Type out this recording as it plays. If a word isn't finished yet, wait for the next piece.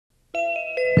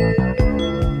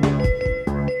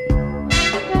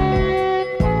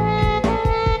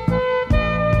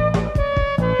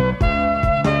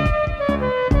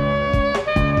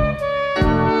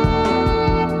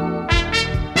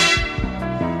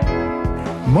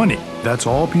Money. That's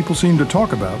all people seem to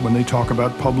talk about when they talk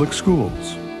about public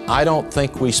schools. I don't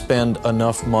think we spend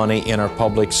enough money in our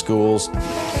public schools.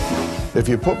 If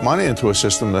you put money into a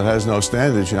system that has no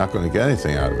standards, you're not going to get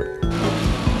anything out of it.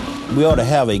 We ought to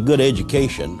have a good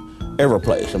education every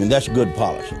place. I mean, that's good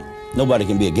policy. Nobody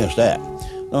can be against that.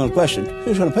 The only question,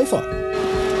 who's going to pay for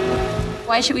it?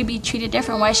 Why should we be treated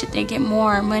different? Why should they get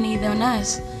more money than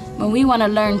us when we want to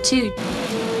learn too?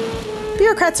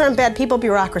 Bureaucrats aren't bad people,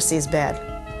 bureaucracy is bad.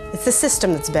 It's the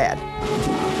system that's bad.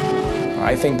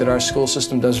 I think that our school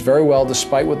system does very well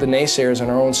despite what the naysayers in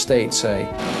our own state say.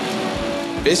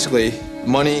 Basically,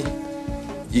 money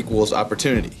equals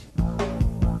opportunity.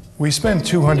 We spend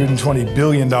 $220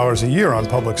 billion a year on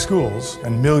public schools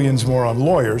and millions more on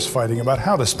lawyers fighting about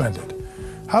how to spend it.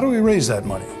 How do we raise that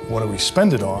money? What do we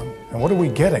spend it on? And what are we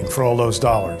getting for all those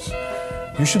dollars?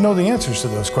 You should know the answers to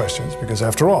those questions because,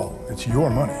 after all, it's your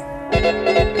money.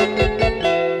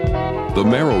 The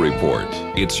Merrill Report,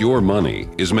 It's Your Money,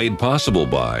 is made possible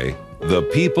by the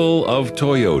people of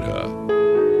Toyota.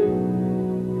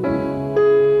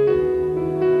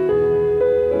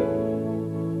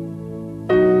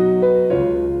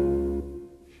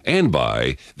 And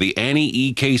by the Annie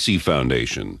E. Casey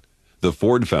Foundation, the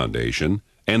Ford Foundation,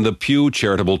 and the Pew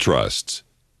Charitable Trusts.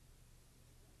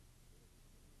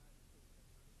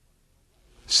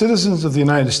 Citizens of the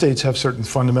United States have certain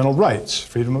fundamental rights: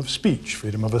 freedom of speech,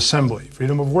 freedom of assembly,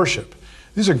 freedom of worship.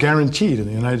 These are guaranteed in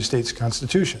the United States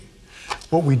Constitution.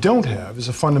 What we don't have is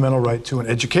a fundamental right to an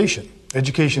education.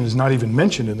 Education is not even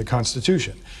mentioned in the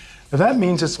Constitution. Now, that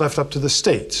means it's left up to the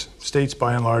states. States,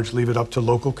 by and large, leave it up to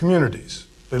local communities.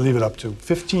 They leave it up to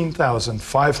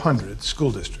 15,500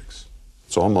 school districts.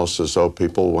 It's almost as though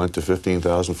people went to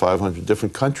 15,500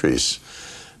 different countries.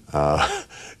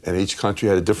 And each country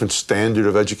had a different standard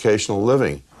of educational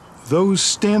living. Those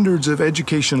standards of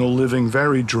educational living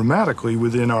vary dramatically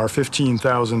within our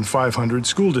 15,500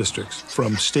 school districts,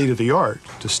 from state-of-the-art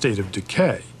to state of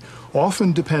decay,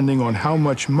 often depending on how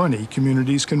much money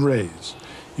communities can raise.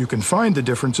 You can find the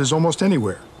differences almost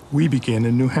anywhere. We begin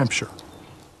in New Hampshire.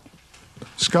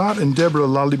 Scott and Deborah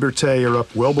LaLiberte are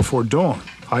up well before dawn.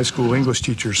 High school English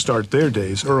teachers start their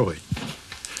days early.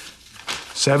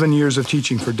 7 years of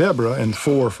teaching for Deborah and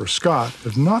 4 for Scott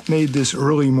have not made this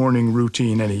early morning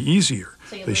routine any easier.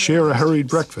 They share a hurried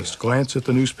breakfast, glance at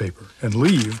the newspaper, and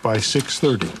leave by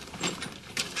 6:30.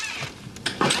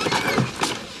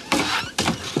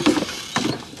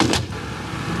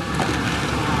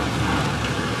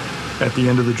 At the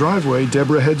end of the driveway,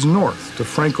 Deborah heads north to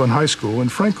Franklin High School in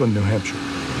Franklin, New Hampshire.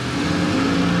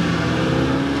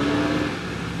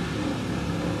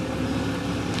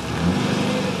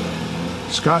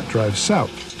 Scott drives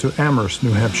south to Amherst,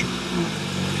 New Hampshire.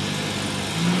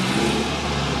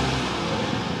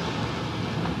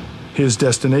 His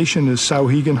destination is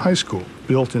Sauhegan High School,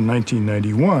 built in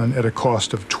 1991 at a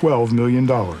cost of $12 million.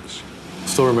 I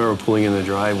still remember pulling in the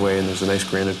driveway, and there's a nice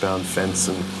granite-bound fence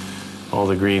and all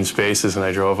the green spaces, and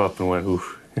I drove up and went, ooh,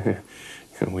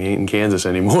 we ain't in Kansas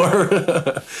anymore.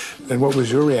 And what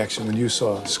was your reaction when you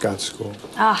saw Scott's school?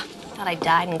 Ah, I thought I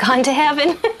died and gone to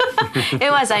heaven.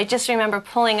 It was. I just remember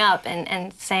pulling up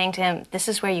and saying to him, this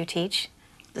is where you teach?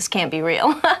 This can't be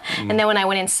real. And then when I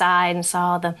went inside and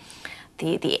saw the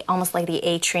almost like the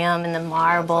atrium and the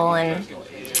marble and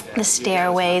the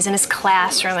stairways and his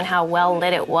classroom and how well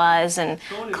lit it was and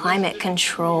climate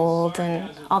controlled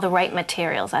and all the right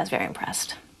materials, I was very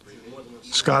impressed.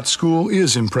 Scott's school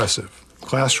is impressive.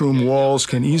 Classroom walls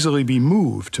can easily be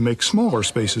moved to make smaller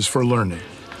spaces for learning.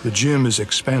 The gym is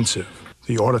expansive.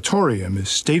 The auditorium is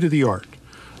state-of-the-art.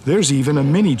 There's even a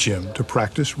mini gym to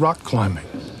practice rock climbing.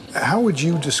 How would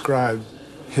you describe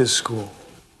his school?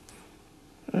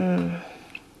 The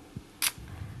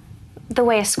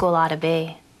way a school ought to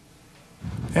be.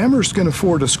 Amherst can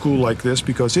afford a school like this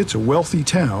because it's a wealthy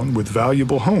town with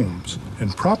valuable homes,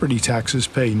 and property taxes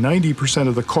pay 90%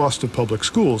 of the cost of public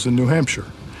schools in New Hampshire.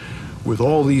 With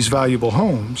all these valuable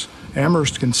homes,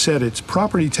 Amherst can set its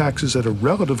property taxes at a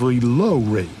relatively low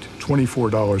rate,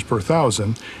 $24 per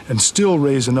thousand, and still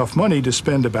raise enough money to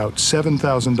spend about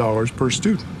 $7,000 per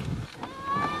student.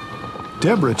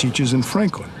 Deborah teaches in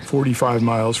Franklin, 45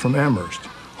 miles from Amherst.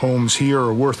 Homes here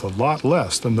are worth a lot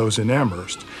less than those in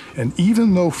Amherst, and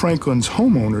even though Franklin's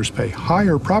homeowners pay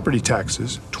higher property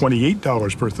taxes,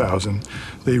 $28 per thousand,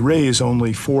 they raise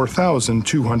only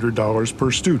 $4,200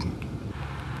 per student.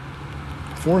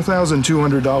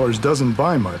 $4,200 doesn't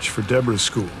buy much for Deborah's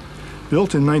school.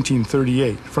 Built in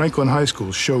 1938, Franklin High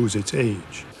School shows its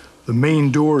age. The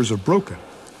main doors are broken.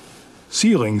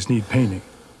 Ceilings need painting.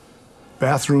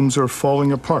 Bathrooms are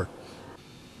falling apart.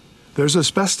 There's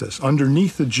asbestos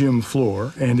underneath the gym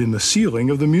floor and in the ceiling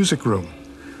of the music room.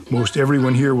 Most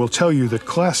everyone here will tell you that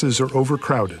classes are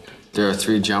overcrowded. There are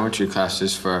 3 geometry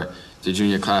classes for the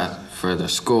junior class for the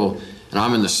school, and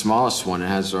I'm in the smallest one. It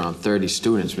has around 30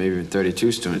 students, maybe even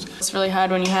 32 students. It's really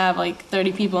hard when you have like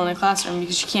 30 people in a classroom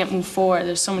because you can't move forward.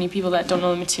 There's so many people that don't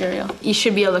know the material. You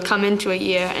should be able to come into a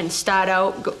year and start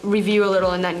out, review a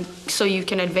little, and then so you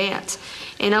can advance.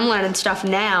 And I'm learning stuff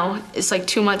now. It's like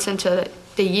 2 months into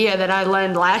the year that I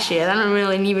learned last year. I don't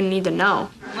really even need to know.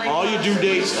 All your due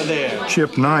dates are there.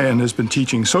 Chip Nyan has been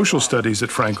teaching social studies at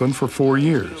Franklin for 4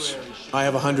 years. I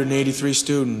have 183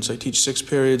 students. I teach 6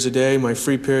 periods a day. My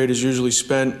free period is usually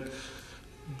spent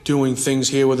doing things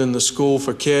here within the school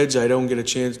for kids. I don't get a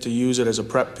chance to use it as a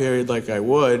prep period like I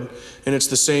would. And it's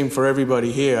the same for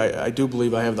everybody here. I do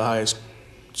believe I have the highest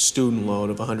student load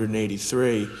of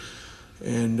 183.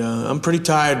 And I'm pretty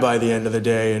tired by the end of the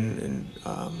day.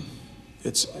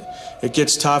 It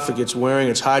gets tough, it gets wearing.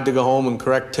 It's hard to go home and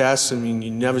correct tests. I mean,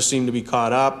 you never seem to be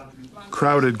caught up.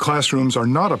 Crowded classrooms are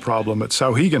not a problem at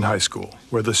Sauhegan High School,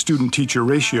 where the student-teacher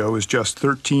ratio is just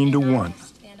 13 to 1.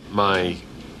 My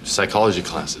psychology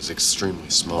class is extremely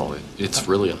small. It's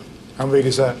really How big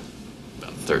is that?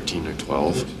 about 13 or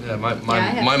 12. Yeah,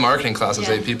 my marketing class has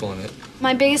 8 people in it.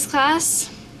 My biggest class,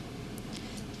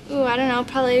 I don't know,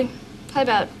 probably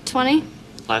about 20.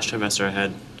 Last trimester I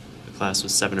had a class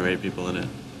with 7 or 8 people in it.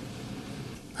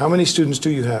 How many students do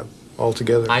you have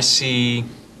altogether? I see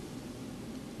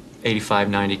 85,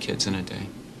 90 kids in a day.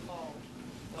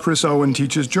 Chris Owen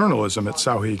teaches journalism at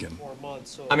Sauhegan.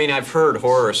 I mean, I've heard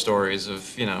horror stories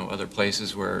of, other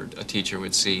places where a teacher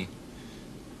would see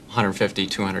 150,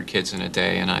 200 kids in a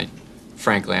day, and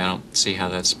frankly, I don't see how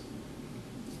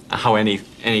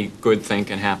any good thing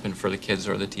can happen for the kids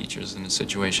or the teachers in a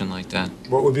situation like that.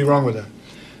 What would be wrong with that?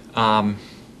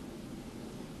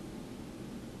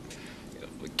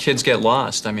 Kids get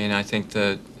lost. I mean, I think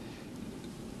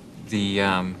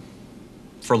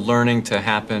for learning to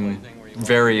happen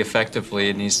very effectively,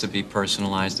 it needs to be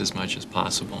personalized as much as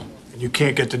possible. You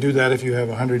can't get to do that if you have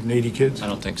 180 kids? I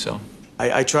don't think so.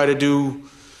 I try to do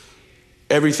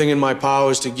everything in my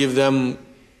powers to give them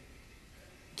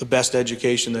the best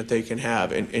education that they can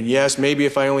have. And yes, maybe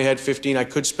if I only had 15, I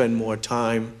could spend more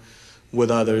time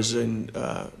with others.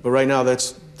 But right now,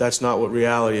 that's not what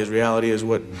reality is. Reality is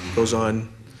what goes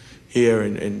on here.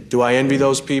 And do I envy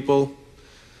those people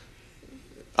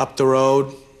up the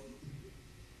road?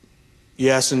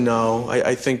 Yes and no.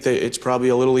 I think that it's probably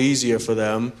a little easier for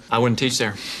them. I wouldn't teach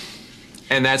there.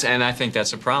 And I think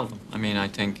that's a problem. I mean, I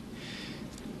think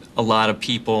a lot of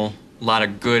people, a lot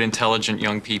of good, intelligent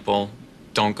young people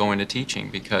don't go into teaching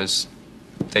because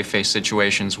they face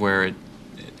situations where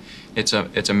it's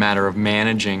a matter of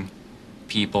managing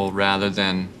people rather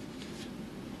than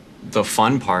the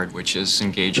fun part, which is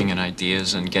engaging in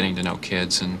ideas and getting to know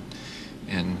kids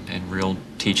and real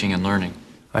teaching and learning.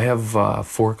 I have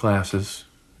 4 classes,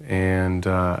 and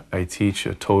I teach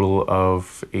a total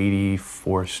of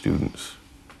 84 students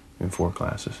in 4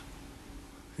 classes.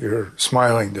 You're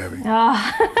smiling, Debbie.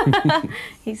 Oh,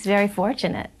 he's very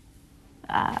fortunate.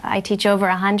 I teach over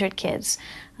 100 kids.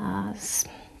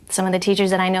 Some of the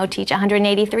teachers that I know teach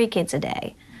 183 kids a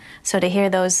day. So to hear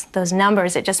those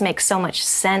numbers, it just makes so much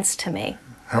sense to me.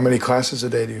 How many classes a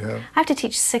day do you have? I have to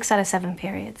teach 6 out of 7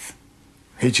 periods.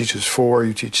 He teaches 4,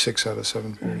 you teach 6 out of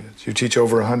 7 periods. You teach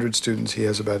over 100 students, he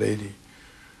has about 80.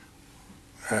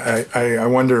 I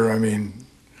wonder, I mean,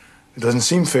 it doesn't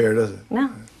seem fair, does it?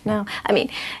 No. I mean,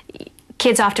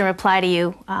 kids often reply to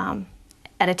you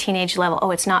at a teenage level, oh,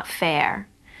 it's not fair.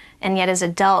 And yet as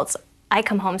adults, I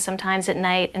come home sometimes at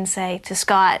night and say to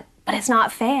Scott, but it's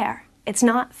not fair. It's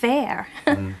not fair.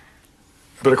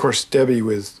 But of course, Debbie,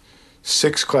 with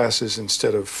 6 classes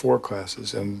instead of 4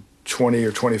 classes and 20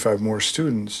 or 25 more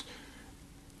students,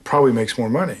 probably makes more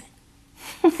money.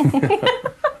 He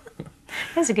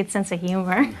has a good sense of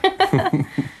humor.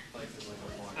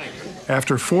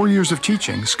 After 4 years of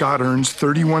teaching, Scott earns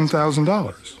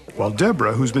 $31,000, while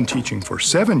Deborah, who's been teaching for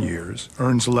 7 years,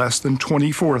 earns less than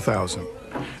 $24,000.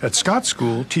 At Scott's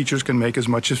school, teachers can make as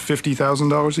much as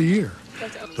 $50,000 a year.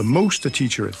 The most a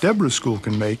teacher at Deborah's school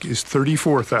can make is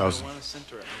 $34,000.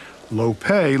 Low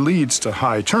pay leads to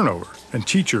high turnover, and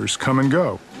teachers come and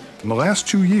go. In the last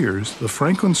 2 years, the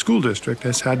Franklin School District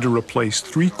has had to replace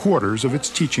 3/4 of its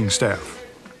teaching staff.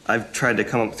 I've tried to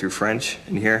come up through French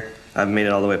in here. I've made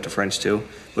it all the way up to French too.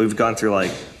 But we've gone through,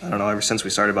 like, I don't know, ever since we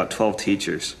started, about 12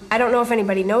 teachers. I don't know if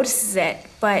anybody notices it,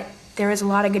 but there is a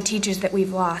lot of good teachers that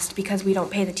we've lost because we don't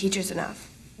pay the teachers enough.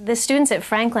 The students at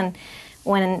Franklin,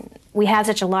 when we have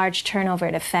such a large turnover,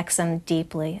 it affects them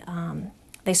deeply.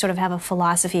 They sort of have a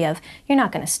philosophy of, you're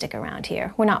not going to stick around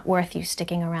here. We're not worth you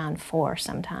sticking around for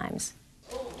sometimes.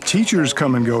 Teachers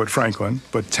come and go at Franklin,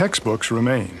 but textbooks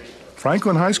remain.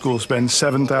 Franklin High School spends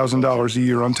 $7,000 a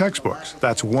year on textbooks.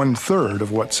 That's 1/3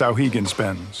 of what Souhegan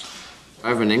spends. I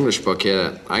have an English book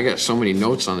here. I got so many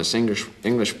notes on this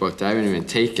English book that I haven't even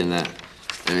taken that.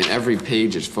 I mean, every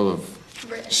page is full of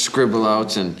scribble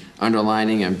outs and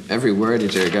underlining, and every word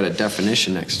is there got a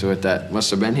definition next to it that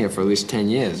must have been here for at least 10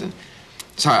 years. And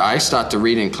so I start to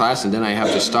read in class, and then I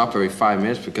have to stop every 5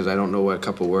 minutes because I don't know what a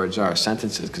couple words are,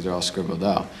 sentences, because they're all scribbled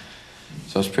out.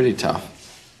 So it's pretty tough.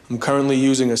 I'm currently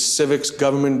using a civics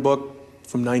government book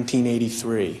from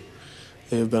 1983.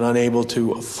 They have been unable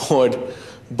to afford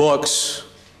books.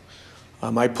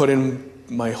 I put in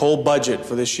my whole budget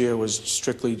for this year was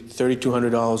strictly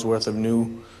 $3,200 worth of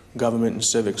new government and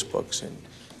civics books. And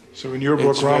so in your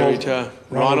book,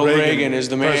 Ronald Reagan is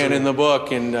the man president in the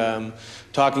book, and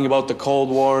talking about the Cold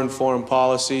War and foreign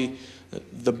policy.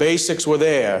 The basics were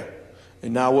there,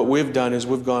 and now what we've done is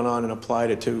we've gone on and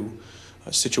applied it to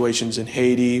situations in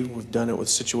Haiti. We've done it with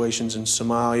situations in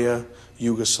Somalia,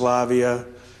 Yugoslavia,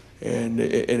 and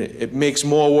it makes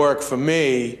more work for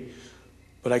me,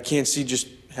 but I can't see just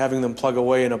having them plug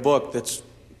away in a book that's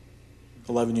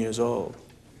 11 years old.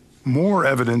 More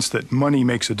evidence that money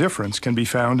makes a difference can be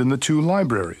found in the 2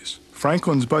 libraries.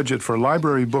 Franklin's budget for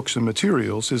library books and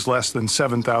materials is less than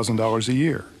 $7,000 a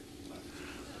year.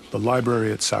 The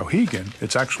library at Souhegan,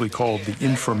 it's actually called the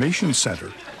Information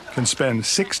Center, can spend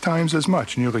 6 times as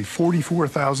much, nearly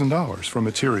 $44,000 for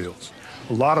materials.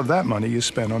 A lot of that money is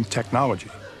spent on technology.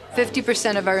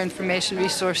 50% of our information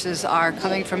resources are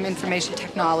coming from information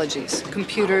technologies,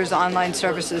 computers, online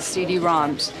services,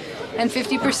 CD-ROMs. And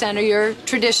 50% are your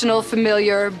traditional,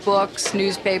 familiar books,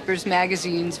 newspapers,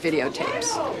 magazines,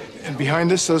 videotapes. And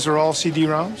behind this, those are all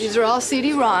CD-ROMs? These are all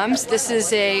CD-ROMs. This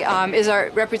is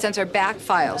represents our back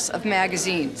files of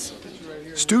magazines.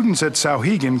 Students at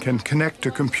Souhegan can connect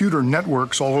to computer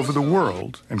networks all over the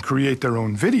world and create their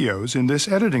own videos in this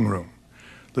editing room.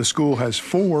 The school has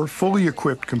 4 fully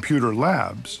equipped computer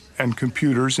labs and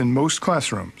computers in most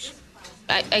classrooms.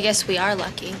 I guess we are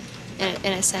lucky,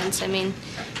 in a sense. I mean,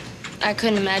 I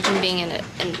couldn't imagine being in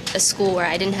a school where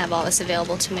I didn't have all this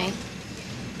available to me.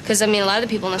 Because, I mean, a lot of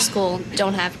the people in the school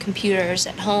don't have computers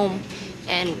at home,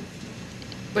 and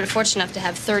we're fortunate enough to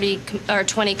have 30 or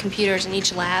 20 computers in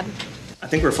each lab. I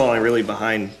think we're falling really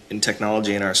behind in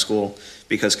technology in our school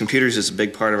because computers is a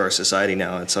big part of our society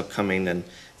now. It's upcoming, and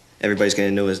everybody's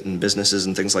getting into it in businesses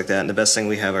and things like that. And the best thing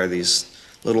we have are these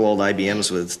little old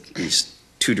IBMs with these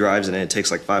 2 drives in it. It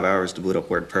takes like 5 hours to boot up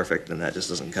WordPerfect, and that just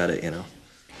doesn't cut it, you know.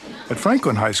 At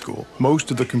Franklin High School, most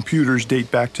of the computers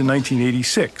date back to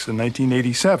 1986 and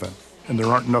 1987, and there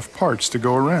aren't enough parts to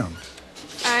go around.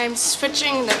 I'm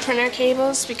switching the printer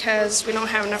cables because we don't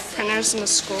have enough printers in the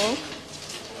school.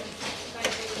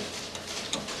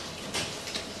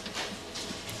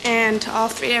 And all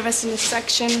 3 of us in this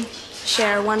section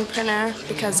share 1 printer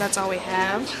because that's all we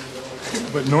have.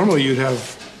 But normally you'd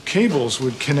have cables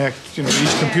would connect, you know,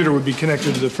 each computer would be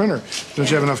connected to the printer. Don't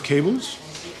you have enough cables?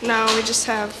 No, we just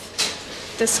have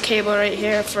this cable right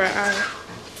here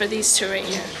for these 2 right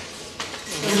here.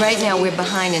 Right now we're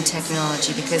behind in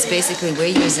technology because basically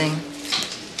we're using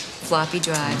floppy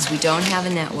drives. We don't have a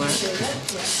network.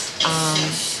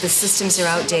 The systems are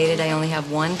outdated. I only have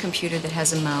 1 computer that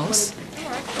has a mouse.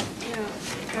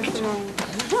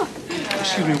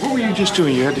 Excuse me, what were you just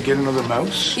doing? You had to get another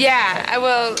mouse? Yeah,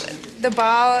 well, the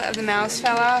ball of the mouse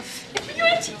fell off,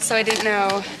 so I didn't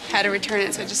know how to return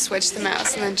it, so I just switched the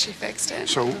mouse, and then she fixed it.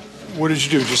 So what did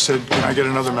you do? Just said, can I get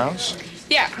another mouse?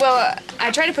 Yeah, well,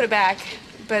 I tried to put it back,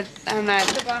 but I'm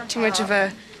not too much of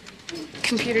a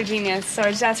computer genius, so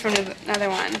I just asked for another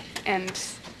one, and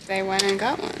they went and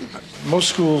got one. Most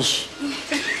schools,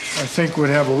 I think, would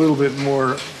have a little bit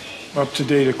more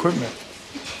up-to-date equipment.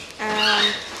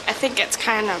 I think it's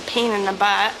kind of a pain in the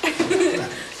butt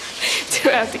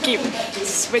to have to keep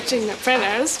switching the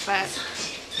printers, but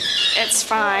it's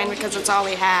fine because it's all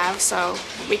we have, so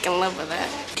we can live with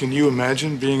it. Can you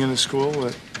imagine being in a school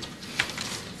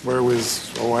where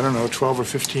with, oh, I don't know, 12 or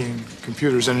 15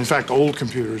 computers, and in fact old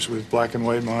computers with black and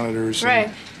white monitors,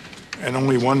 Right. and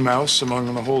only 1 mouse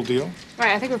among the whole deal?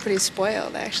 Right, I think we're pretty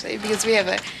spoiled, actually, because we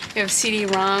have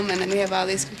CD-ROM, and then we have all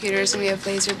these computers, and we have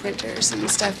laser printers and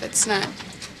stuff.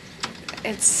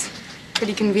 It's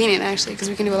pretty convenient, actually, because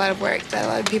we can do a lot of work that a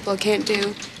lot of people can't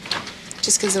do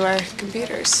just because of our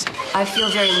computers. I feel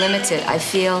very limited. I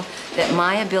feel that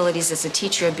my abilities as a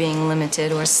teacher are being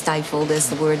limited or stifled, as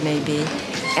the word may be,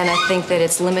 and I think that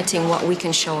it's limiting what we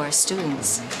can show our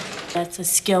students. That's a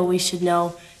skill we should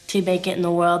know to make it in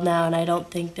the world now, and I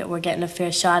don't think that we're getting a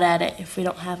fair shot at it if we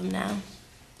don't have them now.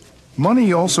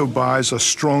 Money also buys a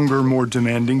stronger, more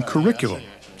demanding curriculum.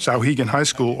 Sauhegan High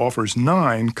School offers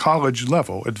 9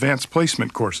 college-level advanced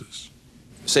placement courses.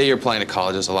 Say you're applying to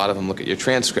colleges, a lot of them look at your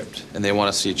transcript and they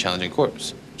want to see a challenging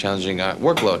course, challenging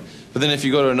workload. But then if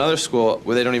you go to another school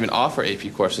where they don't even offer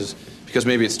AP courses because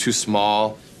maybe it's too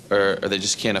small or they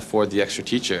just can't afford the extra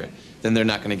teacher, then they're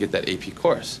not going to get that AP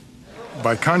course.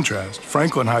 By contrast,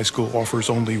 Franklin High School offers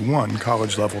only 1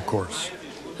 college-level course.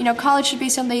 You know, college should be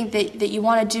something that you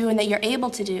want to do and that you're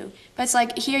able to do. But it's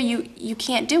like here you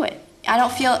can't do it. I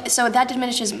don't feel, so that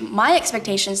diminishes my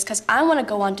expectations because I want to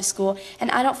go on to school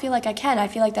and I don't feel like I can. I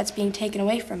feel like that's being taken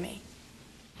away from me.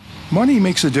 Money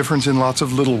makes a difference in lots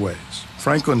of little ways.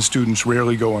 Franklin students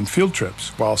rarely go on field trips,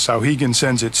 while Sauhegan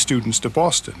sends its students to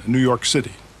Boston and New York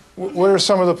City. What are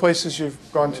some of the places you've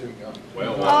gone to?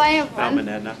 Oh, I have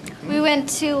one. We went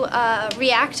to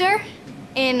Reactor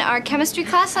in our chemistry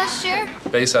class last year.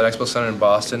 Bayside Expo Center in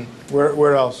Boston.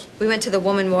 Where else? We went to the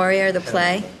Woman Warrior, the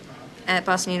play, at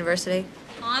Boston University.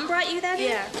 Mom brought you that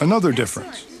in? Yeah. Another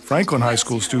difference. Franklin High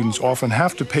School students often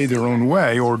have to pay their own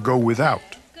way or go without.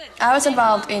 I was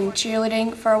involved in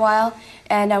cheerleading for a while,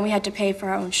 and we had to pay for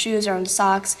our own shoes, our own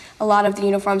socks, a lot of the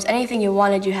uniforms. Anything you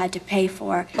wanted, you had to pay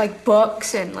for. Like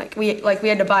books, and we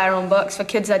had to buy our own books. For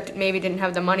kids that maybe didn't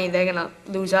have the money, they're gonna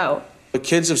lose out. The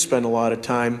kids have spent a lot of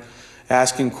time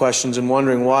asking questions and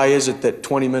wondering why is it that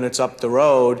 20 minutes up the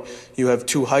road you have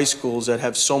 2 high schools that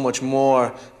have so much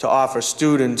more to offer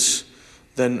students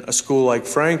than a school like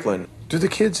Franklin. Do the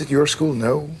kids at your school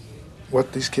know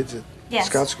what these kids at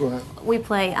Scott School have? We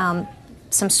play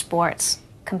some sports,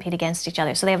 compete against each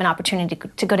other, so they have an opportunity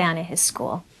to go down to his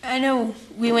school. I know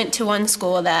we went to one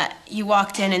school that you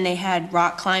walked in and they had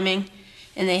rock climbing,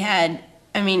 and they had,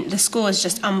 I mean, the school is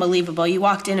just unbelievable. You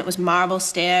walked in, it was marble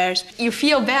stairs. You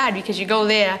feel bad because you go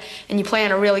there and you play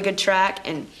on a really good track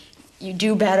and you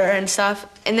do better and stuff,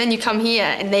 and then you come here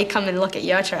and they come and look at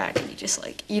your track and you just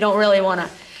like, you don't really want to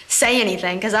say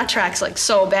anything because that track's like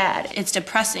so bad. It's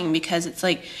depressing because it's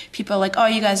like, people are like, oh,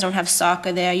 you guys don't have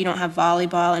soccer there, you don't have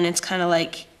volleyball, and it's kind of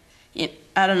like,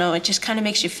 I don't know, it just kind of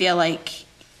makes you feel like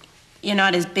you're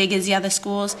not as big as the other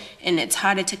schools and it's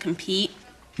harder to compete.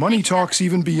 Money talks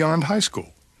even beyond high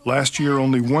school. Last year,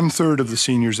 only 1/3 of the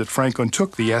seniors at Franklin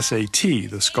took the SAT,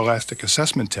 the Scholastic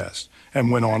Assessment Test, and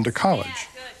went on to college,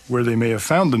 where they may have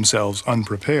found themselves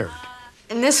unprepared.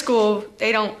 In this school,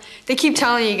 they keep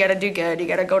telling you gotta do good, you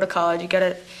gotta go to college,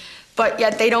 but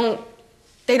yet they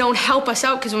don't help us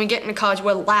out because when we get into college,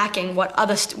 we're lacking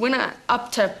we're not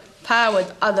up to par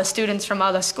with other students from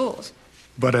other schools.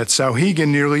 But at Sauhegan,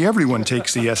 nearly everyone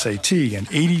takes the SAT, and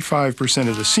 85%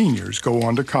 of the seniors go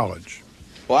on to college.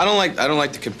 Well, I don't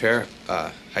like to compare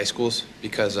high schools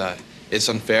because it's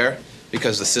unfair,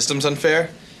 because the system's unfair,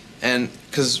 and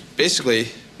because basically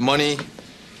money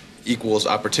equals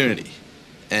opportunity,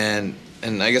 and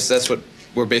I guess that's what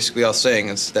we're basically all saying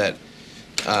is that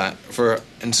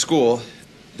in school,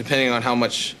 depending on how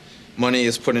much money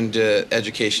is put into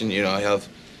education, you have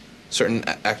certain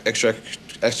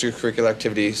extracurricular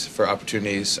activities for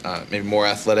opportunities, maybe more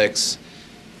athletics,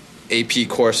 AP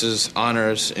courses,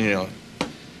 honors,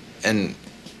 and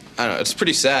I don't know, it's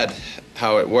pretty sad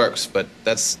how it works, but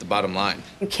that's the bottom line.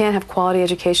 You can't have quality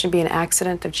education be an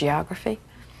accident of geography,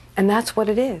 and that's what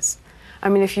it is. I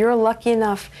mean, if you're lucky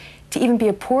enough to even be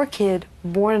a poor kid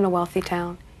born in a wealthy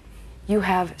town, you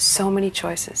have so many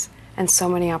choices and so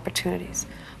many opportunities.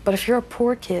 But if you're a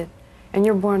poor kid and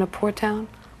you're born in a poor town,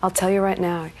 I'll tell you right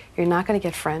now, you're not going to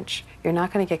get French, you're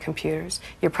not going to get computers,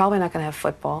 you're probably not going to have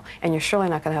football, and you're surely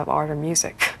not going to have art or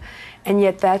music. And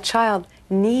yet that child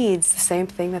needs the same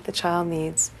thing that the child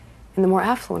needs in the more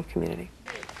affluent community.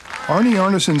 Arnie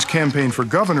Arneson's campaign for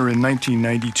governor in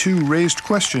 1992 raised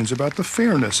questions about the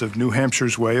fairness of New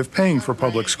Hampshire's way of paying for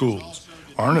public schools.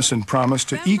 Arneson promised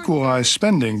to equalize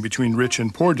spending between rich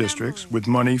and poor districts with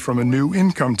money from a new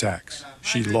income tax.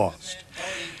 She lost.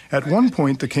 At one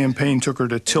point, the campaign took her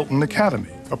to Tilton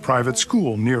Academy, a private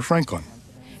school near Franklin.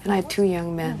 And I had 2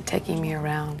 young men taking me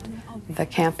around the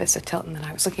campus at Tilton, and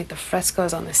I was looking at the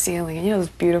frescoes on the ceiling, and those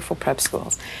beautiful prep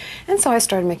schools. And so I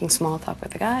started making small talk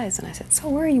with the guys, and I said, so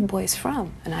where are you boys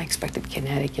from? And I expected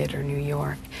Connecticut or New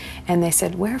York. And they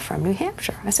said, we're from New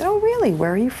Hampshire. I said, oh, really?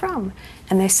 Where are you from?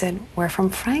 And they said, we're from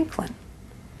Franklin.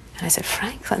 And I said,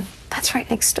 Franklin? That's right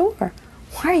next door.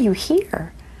 Why are you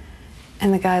here?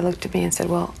 And the guy looked at me and said,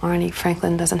 well, Arnie,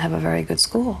 Franklin doesn't have a very good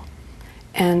school.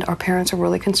 And our parents are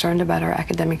really concerned about our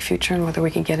academic future and whether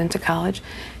we could get into college.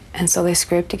 And so they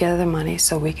scraped together the money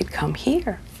so we could come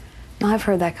here. Now, I've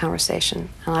heard that conversation,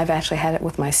 and I've actually had it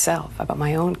with myself about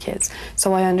my own kids,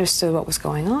 so I understood what was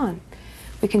going on.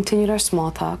 We continued our small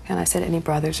talk, and I said, any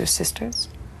brothers or sisters?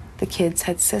 The kids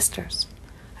had sisters.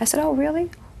 I said, oh,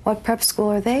 really? What prep school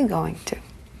are they going to?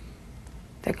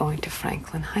 They're going to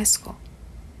Franklin High School.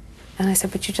 And I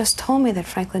said, but you just told me that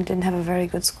Franklin didn't have a very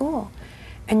good school,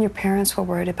 and your parents were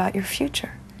worried about your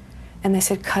future. And they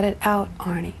said, cut it out,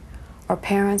 Arnie. Our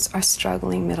parents are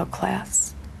struggling middle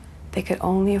class. They could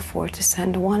only afford to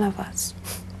send one of us.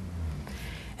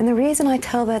 And the reason I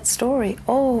tell that story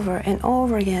over and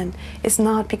over again is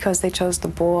not because they chose the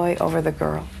boy over the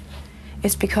girl.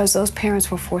 It's because those parents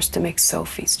were forced to make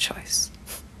Sophie's choice.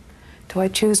 Do I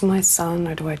choose my son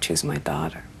or do I choose my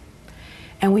daughter?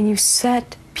 And when you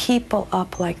set people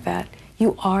up like that,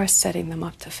 you are setting them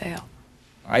up to fail.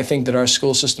 I think that our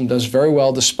school system does very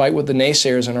well despite what the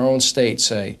naysayers in our own state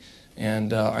say.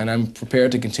 And I'm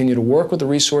prepared to continue to work with the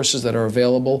resources that are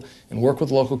available and work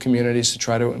with local communities to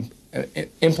try to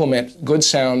implement good,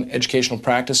 sound educational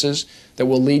practices that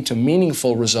will lead to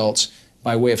meaningful results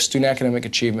by way of student academic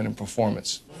achievement and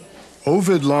performance.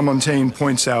 Ovid Lamontagne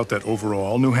points out that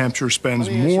overall, New Hampshire spends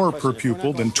more per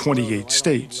pupil than 28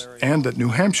 states, and that New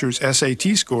Hampshire's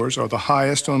SAT scores are the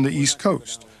highest on the East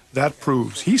Coast. That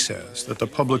proves, he says, that the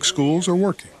public schools are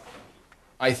working.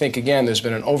 I think, again, there's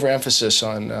been an overemphasis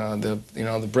on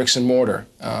the bricks and mortar,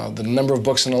 the number of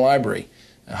books in the library.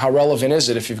 How relevant is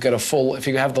it if you've got if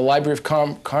you have the Library of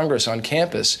Congress on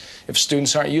campus, if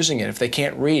students aren't using it, if they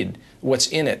can't read what's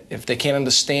in it, if they can't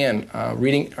understand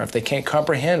reading, or if they can't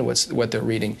comprehend what they're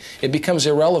reading, it becomes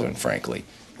irrelevant, frankly.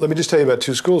 Let me just tell you about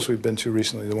two schools we've been to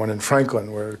recently. The one in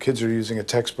Franklin, where kids are using a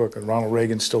textbook, and Ronald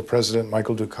Reagan's still president,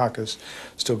 Michael Dukakis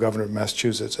still governor of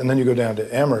Massachusetts. And then you go down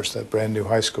to Amherst, that brand new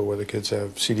high school where the kids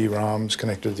have CD-ROMs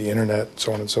connected to the internet,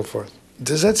 so on and so forth.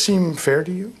 Does that seem fair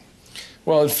to you?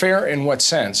 Well, fair in what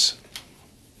sense?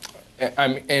 I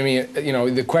mean,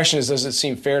 the question is, does it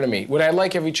seem fair to me? Would I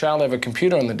like every child to have a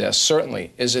computer on the desk?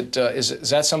 Certainly. Is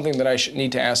that something that I should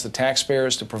need to ask the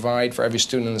taxpayers to provide for every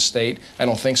student in the state? I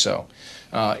don't think so.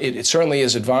 It certainly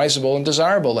is advisable and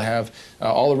desirable to have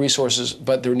all the resources,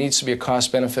 but there needs to be a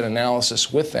cost-benefit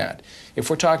analysis with that.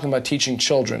 If we're talking about teaching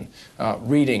children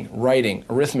reading, writing,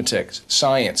 arithmetic,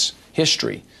 science,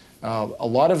 history, a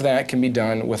lot of that can be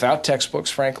done without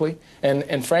textbooks, frankly,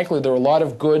 and frankly, there are a lot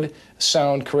of good,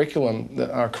 sound curricula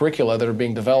that are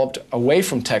being developed away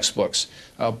from textbooks,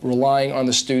 relying on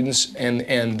the students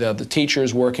and the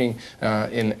teachers working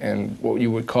in what you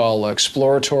would call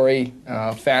exploratory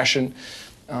fashion.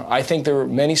 I think there are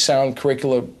many sound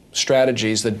curricular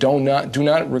strategies that do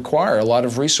not require a lot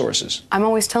of resources. I'm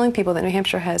always telling people that New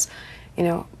Hampshire has,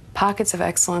 pockets of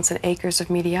excellence and acres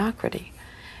of mediocrity.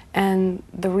 And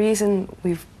the reason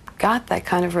we've got that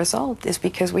kind of result is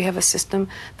because we have a system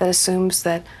that assumes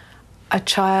that a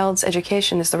child's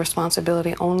education is the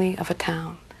responsibility only of a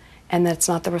town, and that it's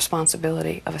not the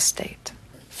responsibility of a state.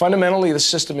 Fundamentally, the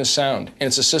system is sound, and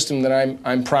it's a system that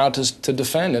I'm proud to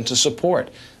defend and to support.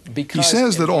 He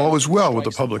says that all is well with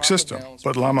the public system,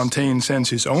 but Lamontagne sends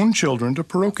his own children to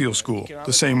parochial school,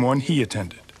 the same one he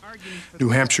attended. New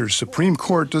Hampshire's Supreme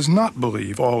Court does not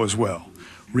believe all is well.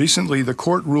 Recently, the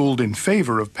court ruled in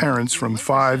favor of parents from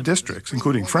 5 districts,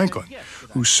 including Franklin,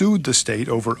 who sued the state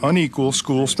over unequal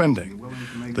school spending.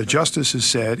 The justices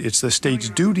said it's the state's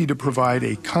duty to provide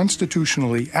a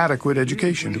constitutionally adequate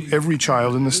education to every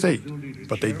child in the state.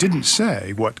 But they didn't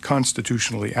say what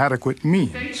constitutionally adequate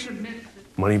means.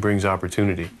 Money brings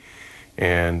opportunity,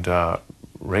 and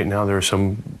right now there are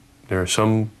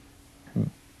some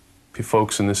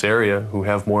folks in this area who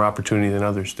have more opportunity than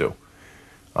others do.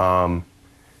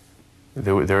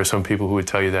 There are some people who would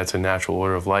tell you that's a natural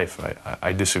order of life.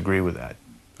 I disagree with that.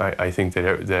 I think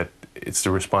that it's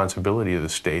the responsibility of the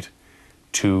state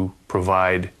to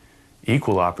provide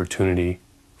equal opportunity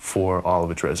for all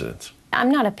of its residents. I'm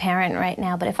not a parent right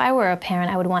now, but if I were a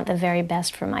parent, I would want the very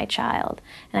best for my child.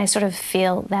 And I sort of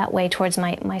feel that way towards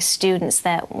my students,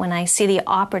 that when I see the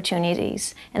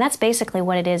opportunities, and that's basically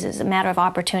what it is a matter of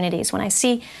opportunities. When I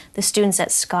see the students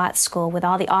at Scott's school with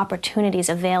all the opportunities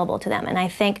available to them, and I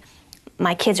think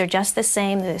my kids are just the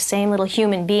same, they're the same little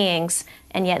human beings,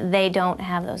 and yet they don't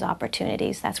have those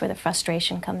opportunities. That's where the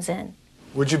frustration comes in.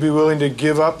 Would you be willing to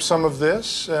give up some of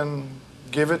this and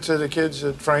give it to the kids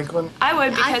at Franklin? I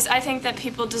would, because I think that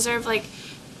people deserve,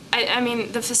 I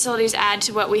mean, the facilities add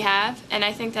to what we have, and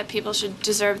I think that people should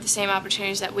deserve the same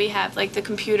opportunities that we have, like the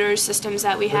computer systems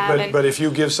that we have. But if you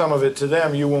give some of it to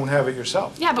them, you won't have it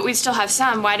yourself. Yeah, but we still have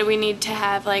some. Why do we need to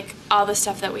have, all the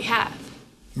stuff that we have?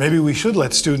 Maybe we should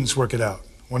let students work it out.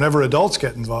 Whenever adults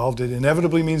get involved, it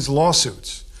inevitably means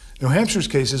lawsuits. New Hampshire's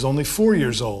case is only 4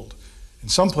 years old, In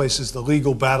some places, the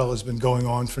legal battle has been going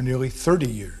on for nearly 30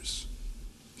 years.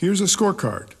 Here's a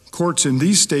scorecard. Courts in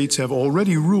these states have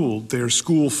already ruled their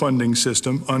school funding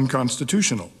system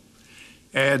unconstitutional.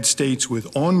 Add states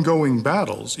with ongoing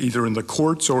battles, either in the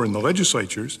courts or in the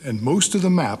legislatures, and most of the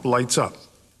map lights up.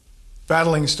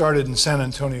 Battling started in San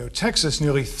Antonio, Texas,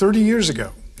 nearly 30 years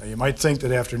ago. Now, you might think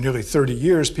that after nearly 30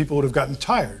 years, people would have gotten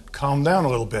tired, calmed down a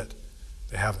little bit.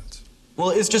 They haven't. Well,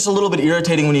 it's just a little bit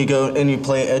irritating when you go and you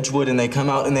play Edgewood and they come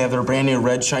out and they have their brand new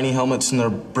red shiny helmets and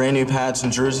their brand new pads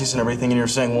and jerseys and everything, and you're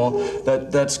saying, well,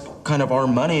 that's kind of our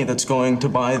money that's going to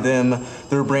buy them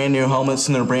their brand new helmets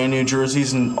and their brand new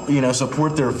jerseys and, you know,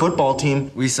 support their football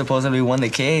team. We supposedly won the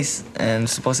case and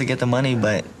supposed to get the money,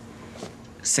 but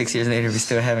 6 years later we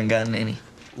still haven't gotten any.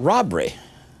 Robbery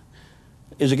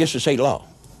is against the state law.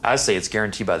 I say it's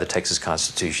guaranteed by the Texas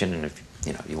Constitution, and if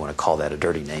you want to call that a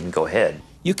dirty name, go ahead.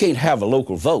 You can't have a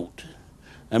local vote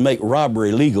and make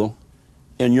robbery legal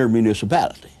in your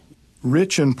municipality.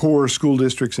 Rich and poor school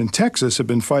districts in Texas have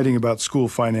been fighting about school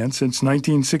finance since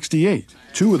 1968.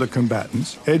 Two of the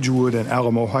combatants, Edgewood and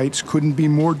Alamo Heights, couldn't be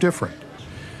more different.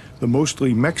 The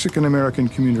mostly Mexican-American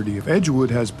community of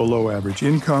Edgewood has below-average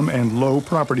income and low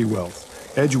property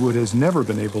wealth. Edgewood has never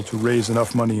been able to raise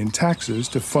enough money in taxes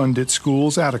to fund its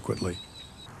schools adequately.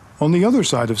 On the other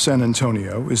side of San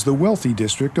Antonio is the wealthy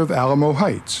district of Alamo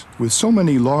Heights. With so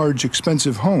many large,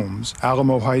 expensive homes,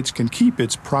 Alamo Heights can keep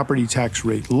its property tax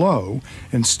rate low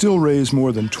and still raise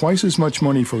more than twice as much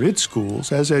money for its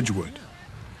schools as Edgewood.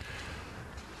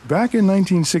 Back in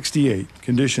 1968,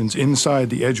 conditions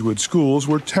inside the Edgewood schools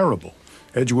were terrible.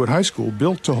 Edgewood High School,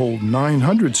 built to hold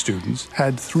 900 students,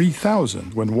 had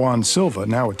 3,000 when Juan Silva,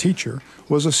 now a teacher,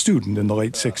 was a student in the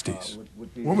late 60s.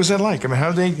 What was that like? I mean,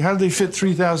 how did they fit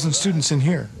 3,000 students in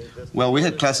here? Well, we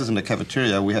had classes in the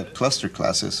cafeteria. We had cluster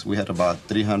classes. We had about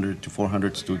 300 to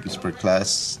 400 students per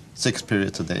class, 6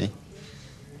 periods a day.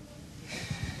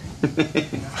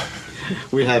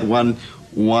 We had one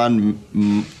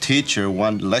teacher,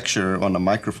 one lecturer on a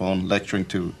microphone lecturing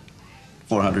to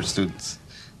 400 students.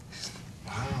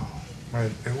 Right.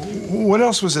 What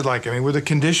else was it like? I mean, were the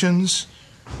conditions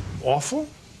awful?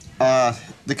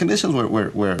 The conditions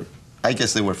were, I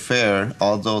guess they were fair,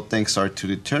 although things started to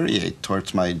deteriorate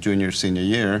towards my junior, senior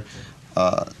year.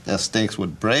 As things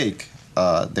would break,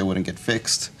 they wouldn't get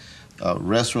fixed.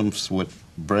 Restrooms would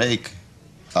break.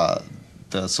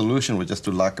 The solution was just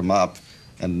to lock them up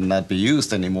and not be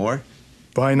used anymore.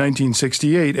 By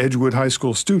 1968, Edgewood High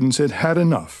School students had had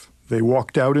enough. They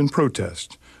walked out in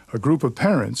protest. A group of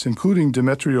parents, including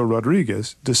Demetrio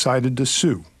Rodriguez, decided to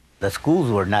sue. The schools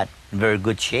were not in very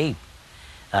good shape.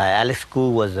 Alex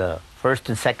School was first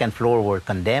and second floor were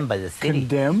condemned by the city.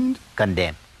 Condemned?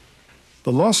 Condemned.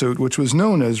 The lawsuit, which was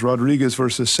known as Rodriguez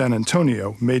versus San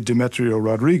Antonio, made Demetrio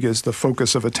Rodriguez the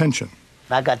focus of attention.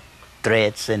 I got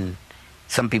threats, and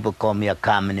some people call me a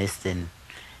communist, and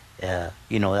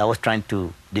you know, I was trying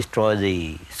to destroy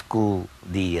the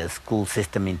school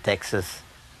system in Texas.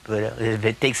 But if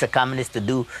it takes a communist to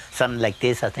do something like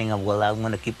this, I think, well, I'm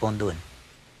going to keep on doing it.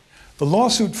 The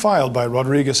lawsuit filed by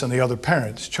Rodriguez and the other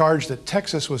parents charged that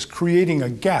Texas was creating a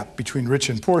gap between rich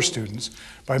and poor students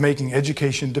by making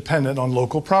education dependent on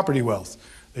local property wealth.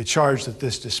 They charged that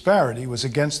this disparity was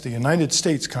against the United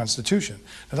States Constitution.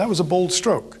 Now, that was a bold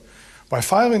stroke. By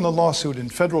filing the lawsuit in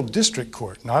federal district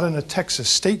court, not in a Texas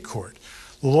state court,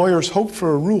 the lawyers hoped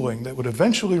for a ruling that would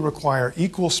eventually require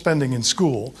equal spending in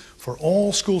school for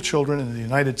all school children in the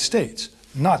United States,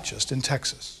 not just in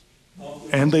Texas.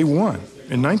 And they won.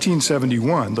 In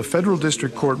 1971, the federal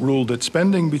district court ruled that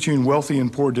spending between wealthy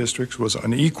and poor districts was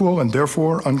unequal and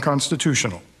therefore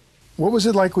unconstitutional. What was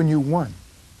it like when you won?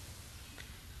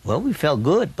 Well, we felt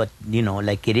good, but, you know,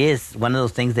 like it is one of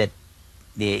those things that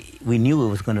we knew it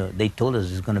was going to, they told us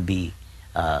it was going to be,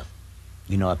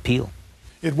 you know, appeal.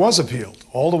 It was appealed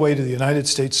all the way to the United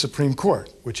States Supreme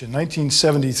Court, which in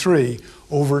 1973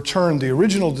 overturned the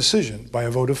original decision by a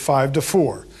vote of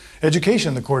 5-4.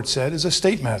 Education, the court said, is a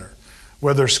state matter.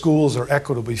 Whether schools are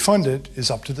equitably funded is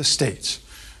up to the states.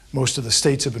 Most of the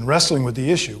states have been wrestling with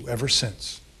the issue ever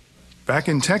since. Back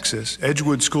in Texas,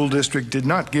 Edgewood School District did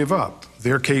not give up.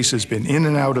 Their case has been in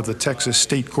and out of the Texas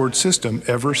state court system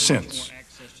ever since.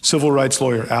 Civil rights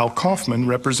lawyer Al Kaufman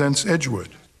represents Edgewood.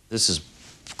 This is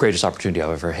the greatest opportunity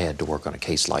I've ever had to work on a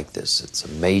case like this. It's a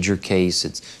major case.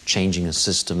 It's changing a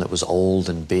system that was old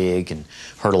and big and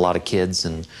hurt a lot of kids,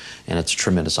 and it's a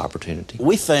tremendous opportunity.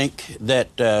 We think that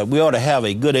we ought to have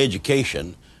a good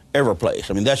education every place.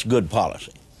 I mean, that's good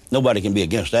policy. Nobody can be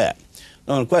against that.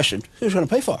 The only question, who's going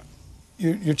to pay for it?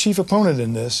 Your chief opponent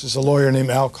in this is a lawyer named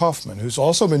Al Kaufman, who's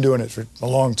also been doing it for a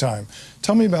long time.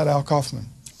 Tell me about Al Kaufman.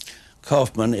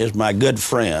 Kaufman is my good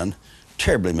friend,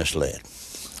 terribly misled.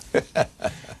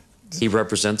 He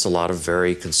represents a lot of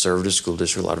very conservative school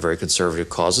districts, a lot of very conservative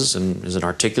causes, and is an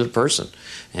articulate person.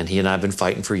 And he and I have been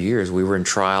fighting for years. We were in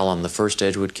trial on the first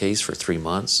Edgewood case for 3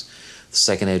 months, the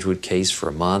second Edgewood case for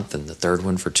a month, and the third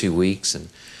one for 2 weeks.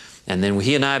 And then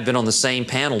he and I have been on the same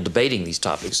panel debating these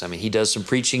topics. I mean, he does some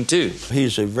preaching too.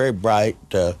 He's a very bright,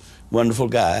 wonderful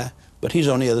guy, but he's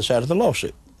on the other side of the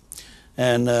lawsuit.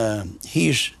 And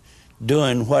he's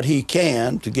doing what he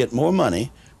can to get more money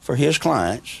for his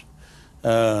clients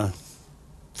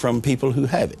from people who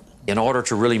have it. In order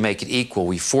to really make it equal,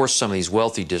 we force some of these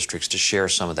wealthy districts to share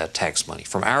some of that tax money.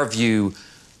 From our view,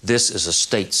 this is a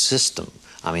state system.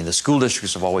 I mean, the school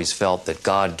districts have always felt that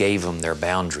God gave them their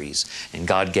boundaries and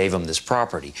God gave them this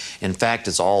property. In fact,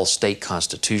 it's all state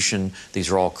constitution.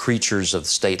 These are all creatures of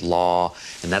state law,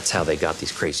 and that's how they got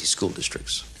these crazy school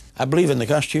districts. I believe in the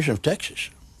Constitution of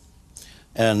Texas.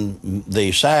 And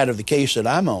the side of the case that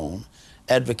I'm on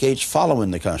advocates following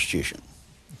the Constitution.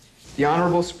 The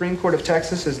Honorable Supreme Court of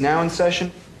Texas is now in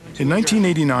session. In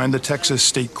 1989, the Texas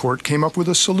State Court came up with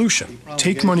a solution.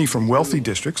 Take money from wealthy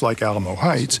districts like Alamo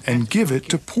Heights and give it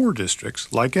to poor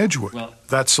districts like Edgewood.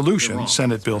 That solution,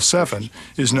 Senate Bill 7,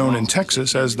 is known in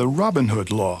Texas as the Robin Hood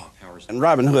Law. And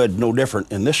Robin Hood no different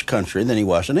in this country than he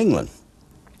was in England.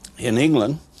 In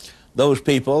England, those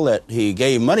people that he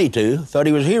gave money to thought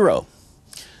he was a hero.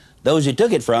 Those he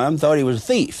took it from thought he was a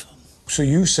thief. So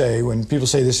you say, when people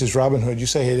say this is Robin Hood, you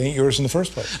say it ain't yours in the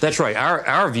first place. That's right.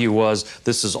 Our view was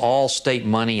this is all state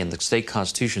money, and the state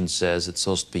constitution says it's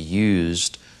supposed to be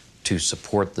used to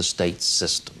support the state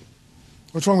system.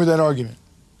 What's wrong with that argument?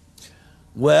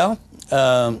 Well,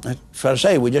 that's what I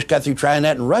say. We just got through trying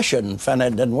that in Russia and found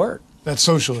that it doesn't work. That's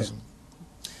socialism.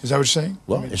 Is that what you're saying?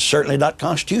 Well, it's certainly not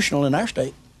constitutional in our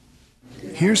state.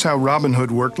 Here's how Robin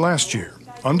Hood worked last year.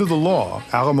 Under the law,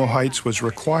 Alamo Heights was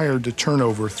required to turn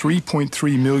over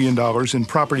 $3.3 million in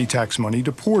property tax money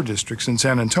to poor districts in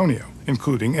San Antonio,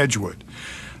 including Edgewood.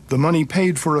 The money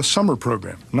paid for a summer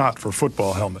program, not for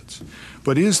football helmets.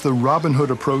 But is the Robin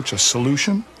Hood approach a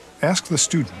solution? Ask the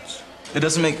students. It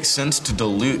doesn't make sense to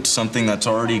dilute something that's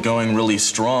already going really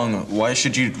strong. Why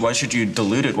should you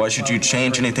dilute it? Why should you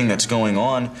change anything that's going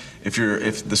on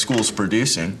if the school's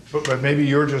producing? But maybe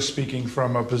you're just speaking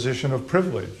from a position of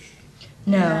privilege.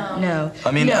 No.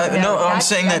 I mean, I'm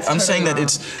saying that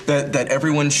it's that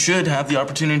everyone should have the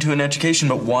opportunity to an education,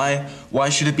 but why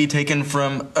should it be taken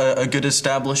from a good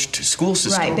established school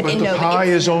system? Right, but the pie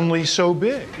is only so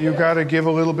big. You've got to give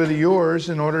a little bit of yours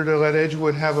in order to let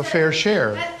Edgewood have a fair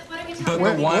share. But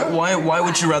why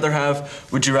would you rather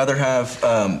have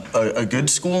a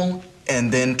good school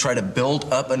and then try to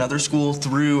build up another school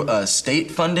through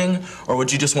state funding, or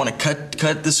would you just want to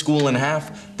cut the school in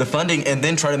half, the funding, and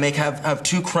then try to have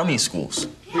two crummy schools?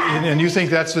 And you think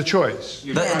that's the choice?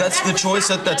 That's the choice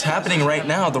that's happening right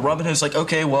now. The Robin Hood's like,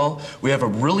 okay, well, we have a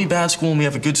really bad school and we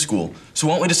have a good school, so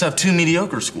why don't we just have two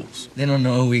mediocre schools? They don't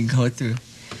know what we go through.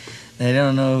 They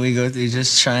don't know what we go through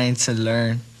just trying to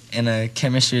learn in a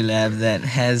chemistry lab that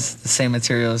has the same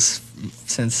materials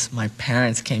since my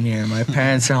parents came here. My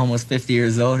parents are almost 50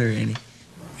 years old already.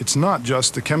 It's not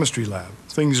just the chemistry lab.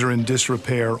 Things are in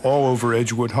disrepair all over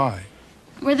Edgewood High.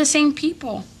 We're the same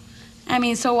people. I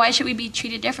mean, so why should we be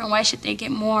treated different? Why should they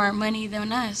get more money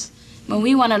than us? When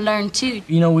we want to learn too.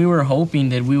 You know, we were hoping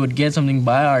that we would get something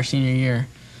by our senior year.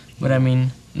 But I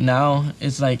mean, now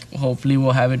it's like hopefully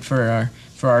we'll have it for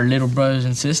our little brothers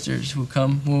and sisters who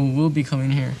will be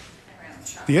coming here.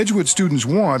 The Edgewood students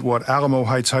want what Alamo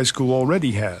Heights High School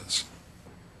already has.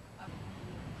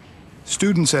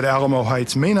 Students at Alamo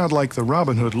Heights may not like the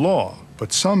Robin Hood law,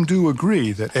 but some do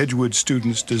agree that Edgewood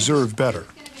students deserve better.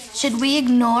 Should we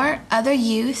ignore other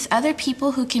youth, other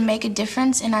people who can make a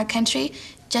difference in our country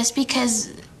just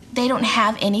because they don't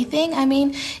have anything? I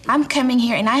mean, I'm coming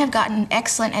here and I have gotten an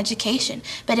excellent education.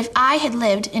 But if I had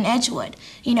lived in Edgewood,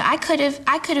 you know, I could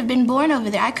have been born over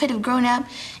there. I could have grown up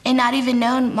and not even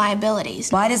known my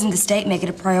abilities. Why doesn't the state make it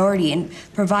a priority and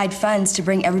provide funds to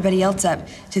bring everybody else up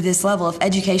to this level if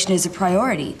education is a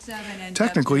priority?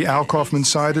 Technically, Al Kaufman's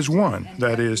side is won.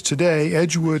 That is, today,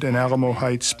 Edgewood and Alamo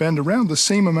Heights spend around the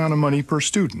same amount of money per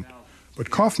student. But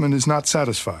Kaufman is not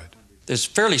satisfied. There's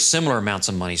fairly similar amounts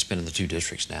of money spent in the two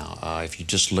districts now, if you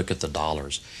just look at the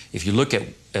dollars. If you look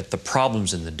at the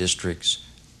problems in the districts,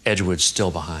 Edgewood's still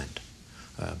behind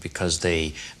because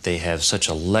they have such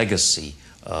a legacy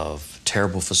of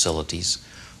terrible facilities,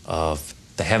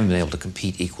 they haven't been able to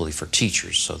compete equally for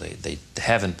teachers, so they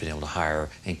haven't been able to hire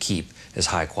and keep as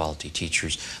high quality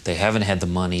teachers. They haven't had the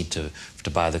money to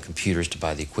buy the computers, to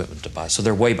buy the equipment, so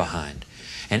they're way behind.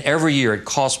 And every year it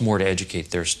costs more to educate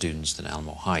their students than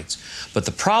Alamo Heights. But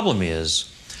the problem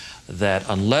is that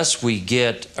unless we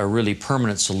get a really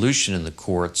permanent solution in the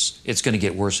courts, it's going to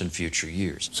get worse in future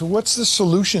years. So what's the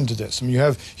solution to this? I mean, you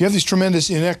have these tremendous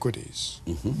inequities.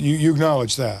 You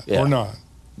acknowledge that, or not?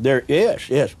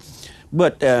 Yes.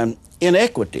 But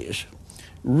inequities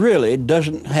really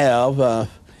doesn't have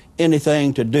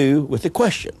anything to do with the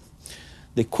question.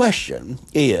 The question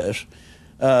is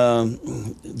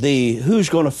who's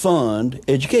going to fund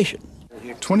education?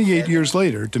 28 years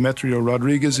later, Demetrio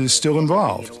Rodriguez is still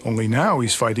involved, only now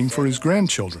he's fighting for his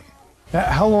grandchildren.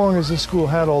 How long has this school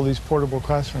had all these portable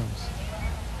classrooms?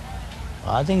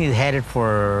 I think it had it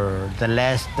for the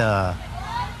last,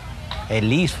 at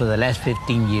least for the last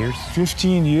 15 years.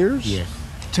 15 years? Yes.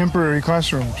 Temporary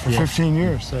classrooms for 15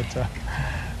 years. That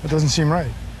doesn't seem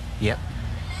right. Yep.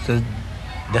 So it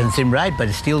doesn't seem right, but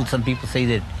still some people say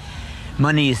that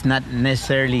money is not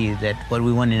necessarily that what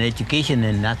we want in education,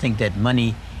 and I think that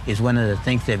money is one of the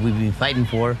things that we've been fighting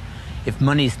for. If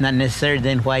money is not necessary,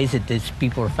 then why is it that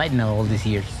people are fighting all these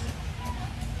years?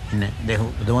 And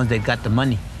the ones that got the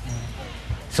money.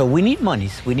 So we need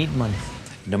monies. We need monies.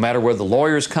 No matter where the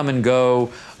lawyers come and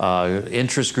go,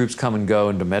 interest groups come and go,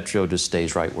 and Demetrio just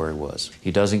stays right where he was.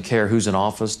 He doesn't care who's in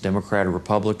office, Democrat or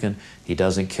Republican. He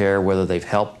doesn't care whether they've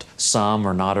helped some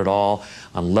or not at all.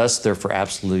 Unless they're for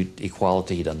absolute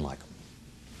equality, he doesn't like them.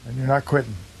 And you're not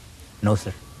quitting? No,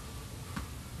 sir.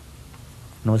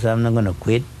 No, sir, I'm not going to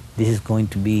quit. This is going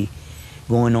to be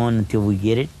going on until we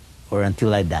get it or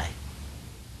until I die.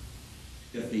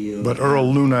 But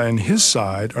Earl Luna and his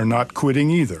side are not quitting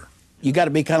either. You got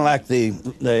to be kind of like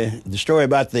the story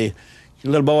about the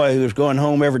little boy who was going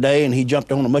home every day, and he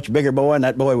jumped on a much bigger boy, and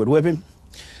that boy would whip him.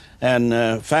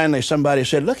 And finally somebody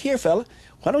said, "Look here, fella,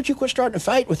 why don't you quit starting a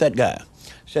fight with that guy?"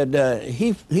 Said,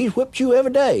 he's whipped you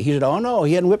every day. He said, "Oh, no,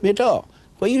 he hadn't whipped me at all."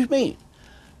 "What do you mean?"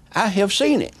 "I have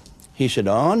seen it." He said,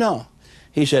 "Oh, no."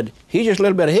 He said, "He's just a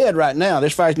little bit ahead right now.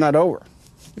 This fight's not over."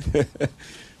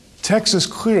 Texas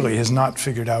clearly has not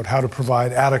figured out how to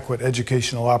provide adequate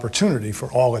educational opportunity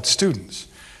for all its students.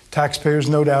 Taxpayers,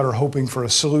 no doubt, are hoping for a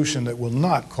solution that will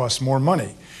not cost more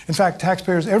money. In fact,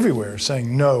 taxpayers everywhere are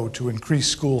saying no to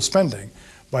increased school spending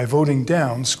by voting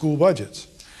down school budgets.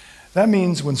 That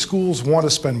means when schools want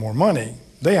to spend more money,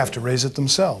 they have to raise it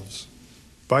themselves.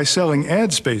 By selling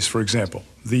ad space, for example.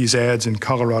 These ads in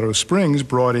Colorado Springs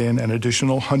brought in an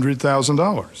additional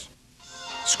 $100,000.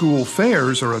 School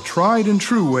fairs are a tried and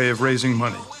true way of raising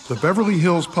money. The Beverly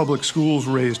Hills Public Schools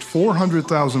raised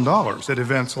 $400,000 at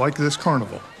events like this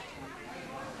carnival.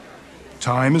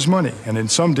 Time is money, and in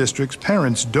some districts,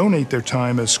 parents donate their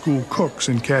time as school cooks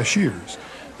and cashiers.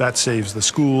 That saves the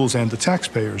schools and the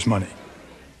taxpayers money.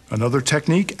 Another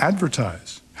technique,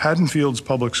 advertise. Haddonfield's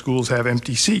public schools have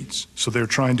empty seats, so they're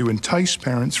trying to entice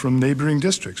parents from neighboring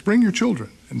districts. Bring your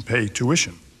children and pay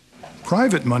tuition.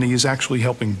 Private money is actually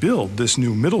helping build this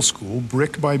new middle school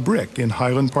brick by brick in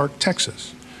Highland Park,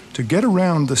 Texas. To get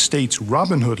around the state's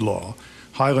Robin Hood law,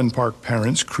 Highland Park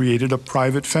parents created a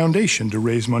private foundation to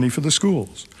raise money for the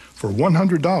schools. For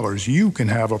 $100, you can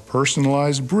have a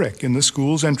personalized brick in the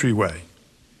school's entryway.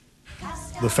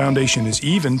 The foundation is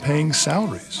even paying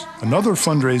salaries. Another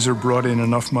fundraiser brought in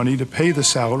enough money to pay the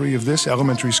salary of this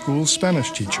elementary school's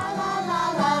Spanish teacher.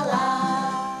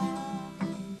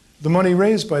 The money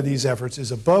raised by these efforts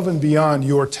is above and beyond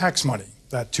your tax money,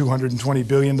 that $220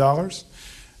 billion.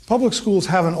 Public schools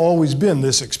haven't always been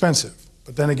this expensive,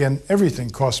 but then again,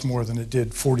 everything costs more than it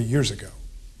did 40 years ago.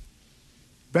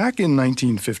 Back in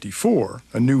 1954,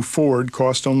 a new Ford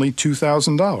cost only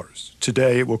 $2,000.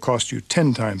 Today, it will cost you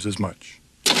 10 times as much.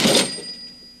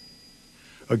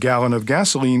 A gallon of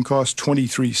gasoline cost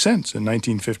 23 cents in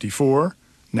 1954.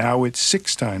 Now it's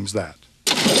 6 times that.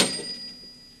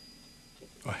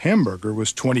 A hamburger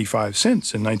was 25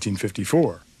 cents in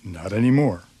 1954. Not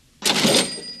anymore.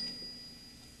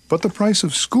 But the price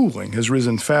of schooling has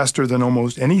risen faster than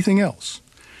almost anything else.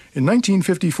 In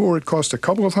 1954, it cost a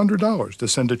couple of $100s to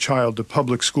send a child to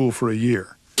public school for a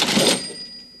year.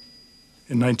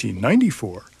 In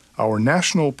 1994, our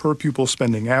national per-pupil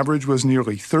spending average was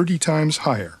nearly 30 times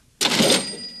higher.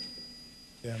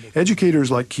 Educators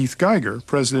like Keith Geiger,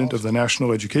 president of the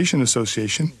National Education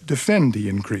Association, defend the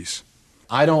increase.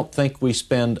 I don't think we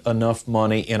spend enough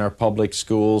money in our public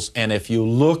schools, and if you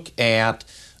look at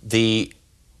the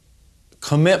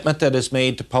commitment that is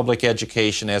made to public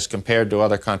education as compared to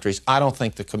other countries, I don't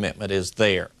think the commitment is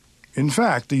there. In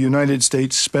fact, the United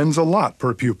States spends a lot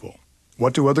per pupil.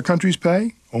 What do other countries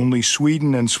pay? Only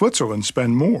Sweden and Switzerland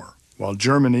spend more, while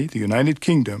Germany, the United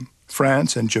Kingdom,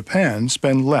 France, and Japan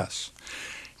spend less.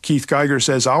 Keith Geiger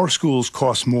says our schools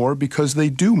cost more because they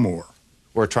do more.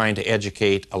 We're trying to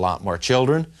educate a lot more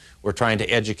children. We're trying to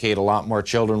educate a lot more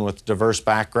children with diverse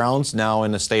backgrounds. Now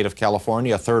in the state of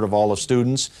California, a third of all the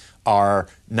students are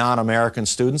non-American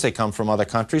students. They come from other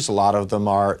countries. A lot of them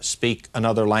speak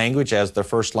another language as their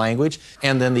first language.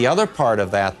 And then the other part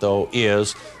of that, though,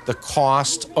 is the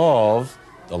cost of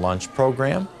the lunch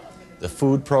program, the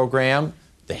food program,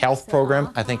 the health program.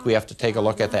 I think we have to take a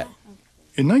look at that.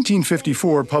 In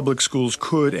 1954, public schools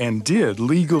could and did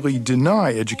legally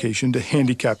deny education to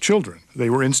handicapped children. They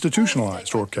were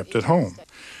institutionalized or kept at home.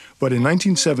 But in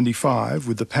 1975,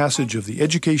 with the passage of the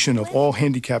Education of All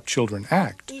Handicapped Children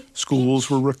Act, schools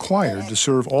were required to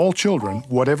serve all children,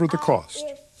 whatever the cost.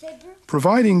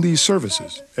 Providing these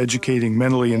services, educating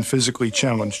mentally and physically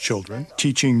challenged children,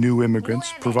 teaching new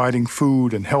immigrants, providing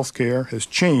food and health care has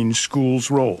changed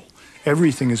schools' role.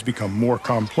 Everything has become more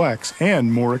complex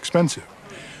and more expensive.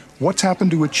 What's happened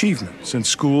to achievement since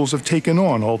schools have taken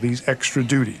on all these extra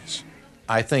duties?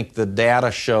 I think the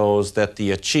data shows that the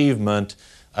achievement,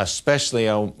 especially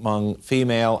among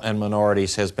female and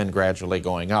minorities, has been gradually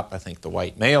going up. I think the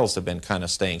white males have been kind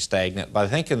of staying stagnant, but I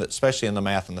think especially in the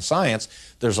math and the science,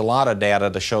 there's a lot of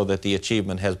data to show that the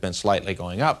achievement has been slightly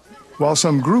going up. While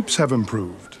some groups have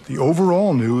improved, the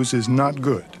overall news is not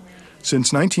good.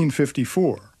 Since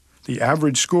 1954, the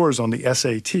average scores on the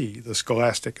SAT, the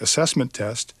Scholastic Assessment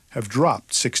Test, have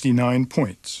dropped 69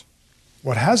 points.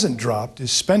 What hasn't dropped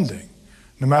is spending.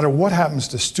 No matter what happens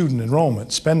to student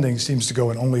enrollment, spending seems to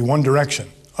go in only one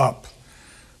direction, up.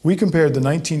 We compared the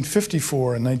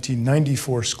 1954 and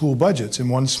 1994 school budgets in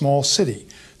one small city,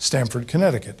 Stamford,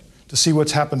 Connecticut, to see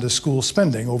what's happened to school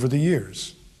spending over the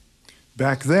years.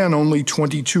 Back then, only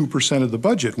 22% of the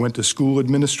budget went to school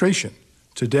administration.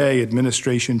 Today,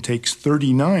 administration takes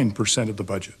 39% of the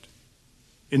budget.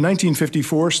 In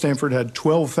 1954, Stamford had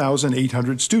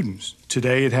 12,800 students.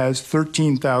 Today, it has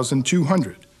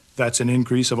 13,200. That's an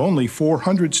increase of only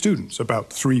 400 students, about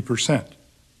 3%.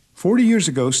 40 years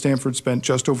ago, Stamford spent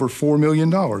just over $4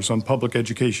 million on public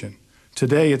education.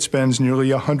 Today, it spends nearly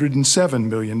 $107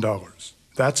 million.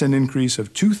 That's an increase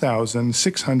of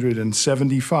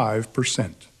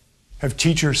 2,675%. Have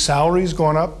teacher salaries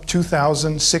gone up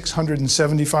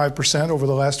 2,675% over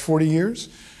the last 40 years?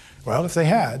 Well, if they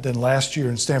had, then last year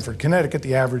in Stamford, Connecticut,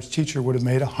 the average teacher would have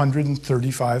made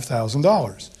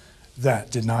 $135,000. That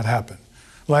did not happen.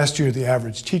 Last year, the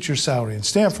average teacher salary in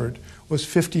Stamford was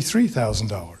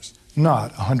 $53,000,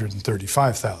 not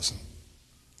 $135,000.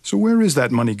 So where is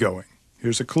that money going?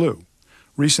 Here's a clue.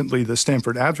 Recently, the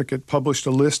Stamford Advocate published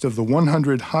a list of the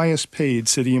 100 highest paid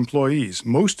city employees.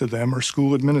 Most of them are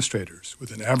school administrators, with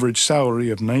an average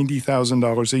salary of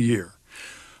 $90,000 a year.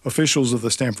 Officials of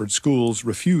the Stamford schools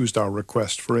refused our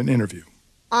request for an interview.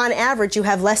 On average, you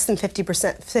have less than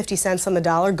 50 cents on the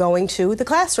dollar going to the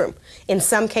classroom. In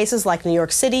some cases, like New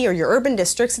York City or your urban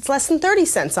districts, it's less than 30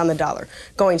 cents on the dollar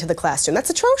going to the classroom. That's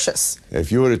atrocious.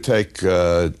 If you were to take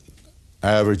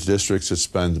average districts that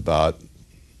spend about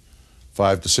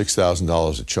 $5,000 to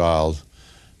 $6,000 a child,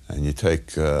 and you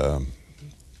take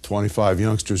 25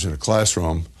 youngsters in a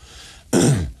classroom,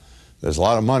 there's a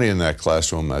lot of money in that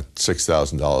classroom at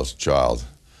 $6,000 a child.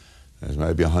 There's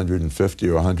maybe $150,000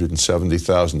 or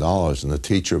 $170,000, and the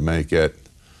teacher may get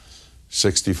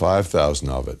 $65,000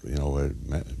 of it. You know,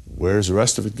 where does the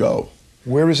rest of it go?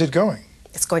 Where is it going?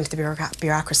 It's going to the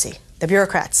bureaucracy, the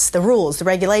bureaucrats, the rules, the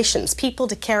regulations, people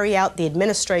to carry out the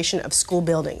administration of school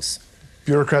buildings.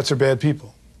 Bureaucrats are bad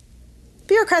people.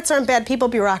 Bureaucrats aren't bad people,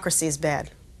 bureaucracy is bad.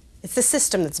 It's the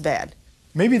system that's bad.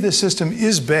 Maybe the system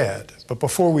is bad, but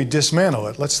before we dismantle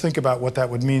it, let's think about what that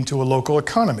would mean to a local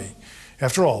economy.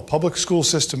 After all, public school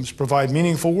systems provide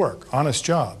meaningful work, honest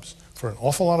jobs, for an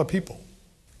awful lot of people.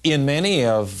 In many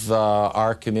of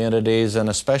our communities, and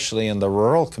especially in the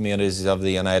rural communities of the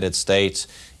United States,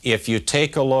 if you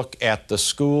take a look at the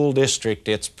school district,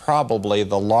 it's probably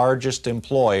the largest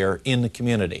employer in the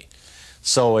community.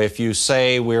 So if you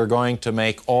say we're going to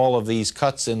make all of these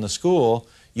cuts in the school,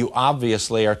 you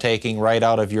obviously are taking right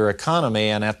out of your economy,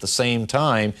 and at the same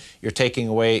time, you're taking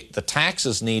away the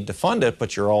taxes need to fund it,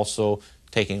 but you're also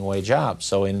taking away jobs.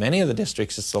 So in many of the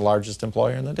districts, it's the largest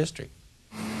employer in the district.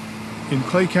 In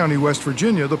Clay County, West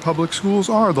Virginia, the public schools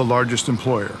are the largest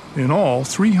employer. In all,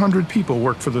 300 people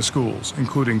work for the schools,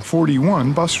 including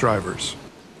 41 bus drivers.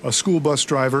 A school bus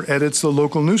driver edits the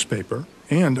local newspaper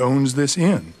and owns this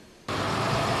inn.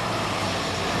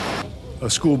 A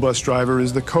school bus driver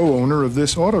is the co-owner of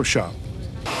this auto shop.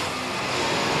 The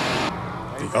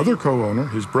other co-owner,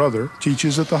 his brother,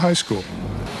 teaches at the high school.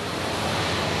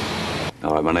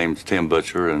 All right, my name's Tim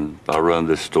Butcher, and I run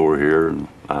this store here, and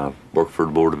I work for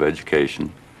the Board of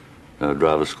Education,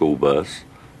 drive a school bus,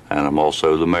 and I'm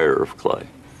also the mayor of Clay.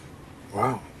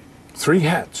 Wow. 3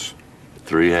 hats.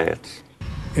 3 hats.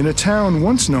 In a town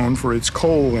once known for its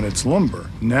coal and its lumber,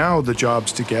 now the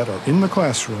jobs to get are in the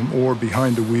classroom or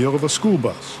behind the wheel of a school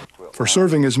bus. For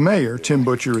serving as mayor, Tim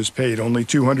Butcher is paid only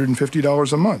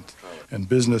 $250 a month, and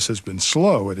business has been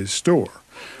slow at his store.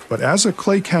 But as a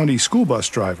Clay County school bus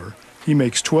driver, he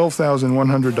makes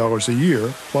 $12,100 a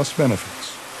year plus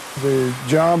benefits. The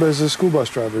job as a school bus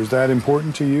driver, is that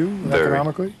important to you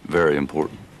economically? Very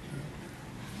important.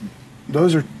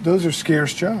 Those are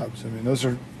scarce jobs. I mean, those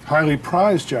are highly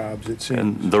prized jobs, it seems.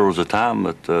 And there was a time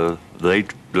that the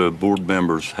board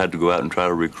members had to go out and try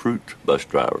to recruit bus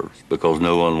drivers because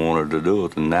no one wanted to do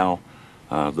it. And now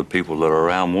the people that are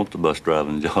around want the bus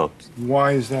driving jobs.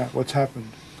 Why is that? What's happened?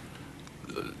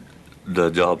 The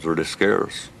jobs are just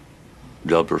scarce.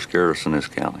 Jobs are scarce in this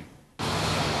county.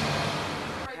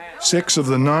 6 of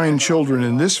the 9 children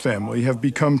in this family have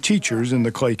become teachers in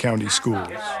the Clay County schools.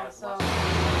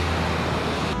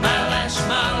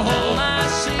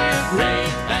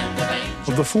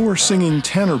 Of the 4 singing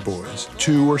Tanner boys,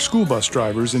 2 are school bus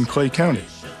drivers in Clay County.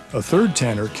 A third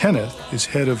Tanner, Kenneth, is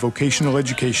head of vocational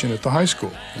education at the high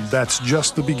school, and that's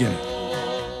just the beginning.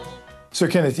 So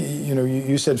Kenneth,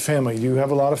 you said family. Do you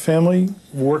have a lot of family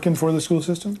working for the school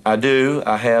system? I do.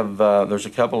 I have, there's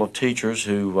a couple of teachers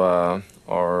who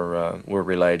we're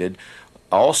related.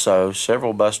 Also,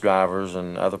 several bus drivers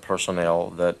and other personnel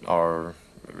that are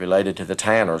related to the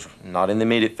Tanners, not in the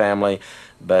immediate family,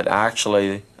 but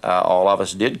actually all of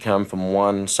us did come from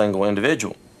one single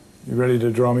individual. You ready to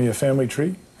draw me a family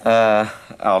tree?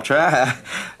 I'll try.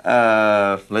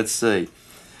 Let's see.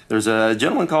 There's a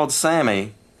gentleman called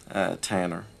Sammy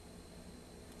Tanner,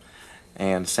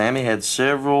 and Sammy had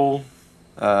several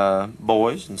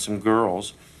boys and some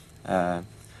girls.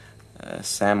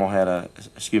 Sammy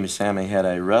had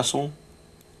a Russell,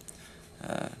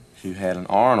 who had an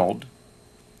Arnold.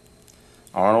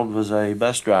 Arnold was a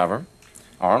bus driver.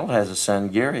 Arnold has a son,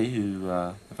 Gary, who,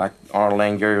 in fact, Arnold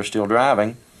and Gary are still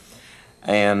driving.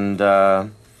 And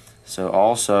so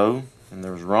also, and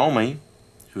there was Romy,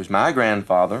 who was my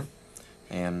grandfather,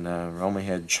 and Romy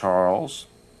had Charles.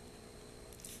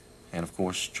 And of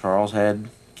course, Charles had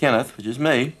Kenneth, which is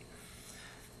me.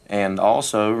 And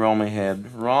also, Romy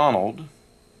had Ronald,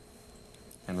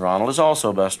 and Ronald is also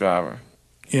a bus driver.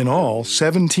 In all,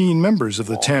 17 members of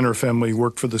the Tanner family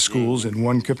worked for the schools in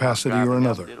one capacity or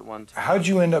another. How'd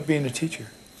you end up being a teacher?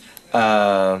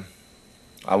 When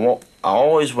I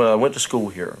went to school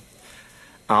here,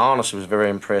 I honestly was very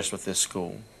impressed with this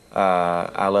school.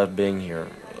 I loved being here.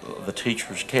 The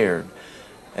teachers cared,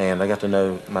 and I got to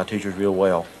know my teachers real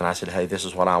well. And I said, hey, this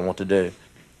is what I want to do.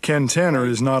 Ken Tanner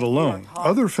is not alone.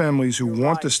 Other families who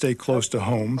want to stay close to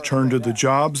home turn to the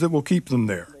jobs that will keep them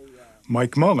there.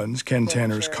 Mike Mullins, Ken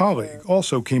Tanner's colleague,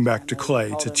 also came back to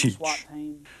Clay to teach.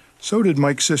 So did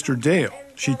Mike's sister Dale.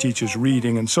 She teaches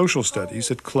reading and social studies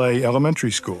at Clay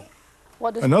Elementary School.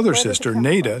 Another sister,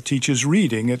 Nada, teaches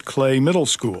reading at Clay Middle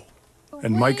School.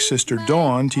 And Mike's sister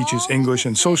Dawn teaches English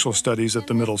and social studies at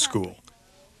the middle school.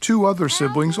 2 other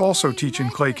siblings also teach in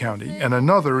Clay County, and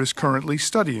another is currently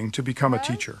studying to become a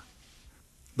teacher.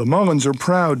 The Mullins are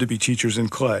proud to be teachers in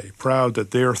Clay, proud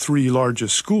that their 3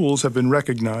 largest schools have been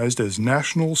recognized as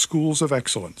National Schools of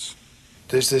Excellence.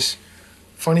 There's this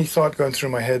funny thought going through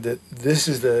my head that this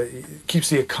is keeps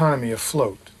the economy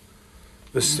afloat,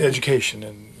 this education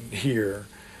and here.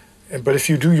 But if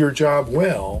you do your job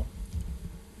well,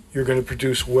 you're going to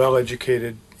produce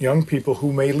well-educated young people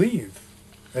who may leave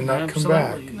and not come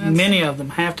back. Many of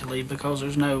them have to leave because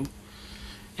there's no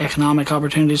economic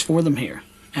opportunities for them here,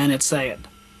 and it's sad.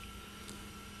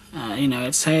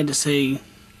 It's sad to see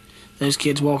those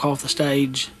kids walk off the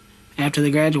stage after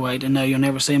they graduate and know you'll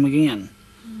never see them again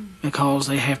because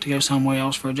they have to go somewhere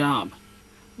else for a job.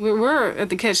 We're at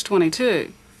the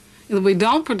catch-22. If we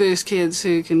don't produce kids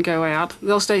who can go out,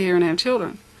 they'll stay here and have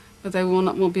children, but they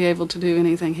won't be able to do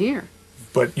anything here.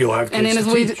 But you'll have kids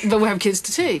to teach. But we have kids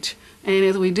to teach. And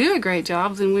if we do a great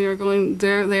job, then they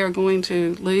are going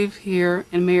to leave here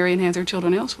and marry and have their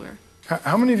children elsewhere.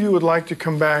 How many of you would like to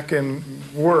come back and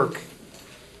work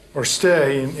or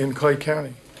stay in Clay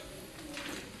County?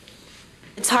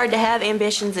 It's hard to have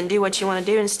ambitions and do what you want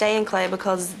to do and stay in Clay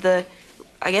because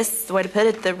I guess the way to put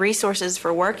it, the resources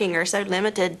for working are so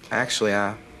limited. Actually,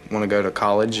 I want to go to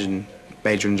college and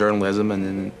major in journalism and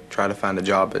then try to find a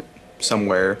job at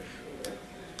somewhere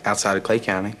outside of Clay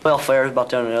County. Welfare is about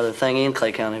the only other thing in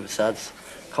Clay County besides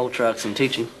coal trucks and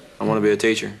teaching. I want to be a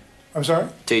teacher. I'm sorry?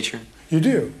 Teacher. You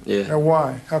do? Yeah. Now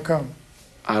why? How come?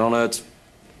 I don't know. It's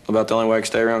about the only way I can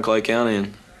stay around Clay County,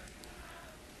 and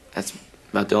that's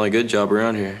about the only good job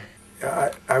around here.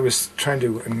 I was trying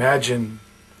to imagine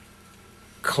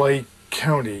Clay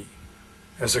County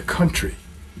as a country?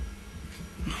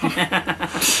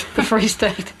 The Free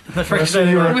State. The Free Let's say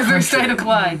State you're a With the country, state of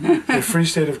Clay. the Free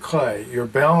State of Clay. Your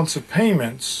balance of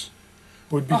payments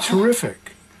would be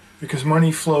terrific because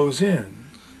money flows in.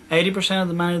 80% of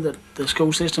the money that the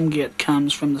school system get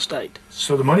comes from the state.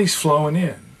 So the money's flowing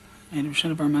in.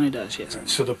 80% of our money does, yes.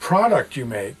 So the product you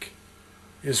make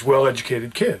is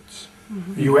well-educated kids.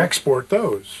 Mm-hmm. You export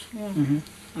those. Mm-hmm.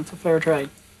 That's a fair trade.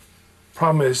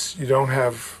 Problem is you don't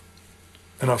have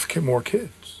enough more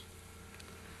kids.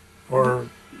 Or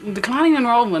Declining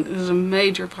enrollment is a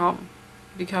major problem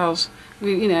because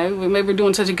maybe we're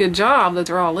doing such a good job that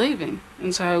they're all leaving,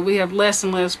 and so we have less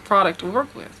and less product to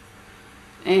work with.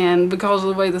 And because of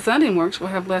the way the funding works, we'll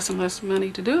have less and less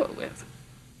money to do it with.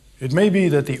 it may be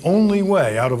that the only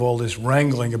way out of all this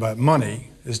wrangling about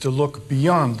money is to look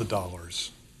beyond the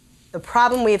dollars. The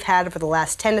problem we've had for the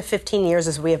last 10 to 15 years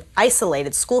is we have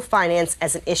isolated school finance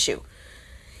as an issue.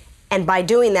 And by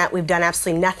doing that, we've done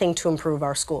absolutely nothing to improve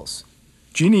our schools.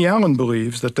 Jeannie Allen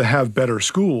believes that to have better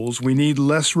schools, we need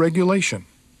less regulation.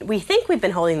 We think we've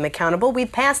been holding them accountable.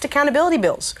 We've passed accountability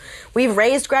bills. We've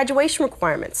raised graduation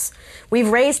requirements. We've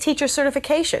raised teacher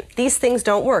certification. These things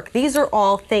don't work. These are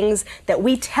all things that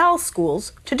we tell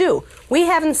schools to do. We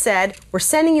haven't said, we're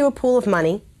sending you a pool of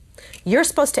money. You're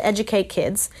supposed to educate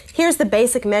kids. Here's the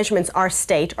basic measurements our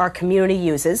state, our community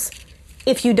uses.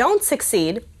 If you don't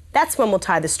succeed, that's when we'll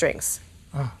tie the strings.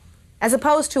 As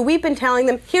opposed to, we've been telling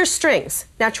them, here's strings,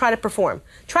 now try to perform.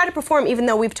 Try to perform even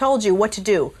though we've told you what to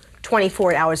do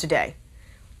 24 hours a day.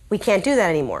 We can't do that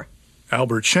anymore.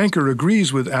 Albert Schenker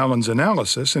agrees with Allen's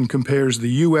analysis and compares the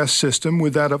U.S. system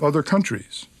with that of other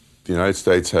countries. The United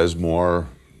States has more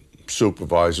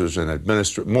supervisors and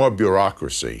more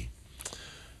bureaucracy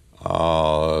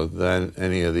than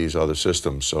any of these other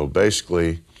systems. So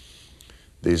basically,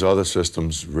 these other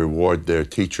systems reward their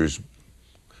teachers.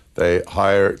 They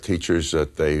hire teachers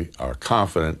that they are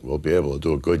confident will be able to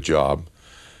do a good job.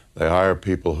 They hire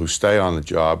people who stay on the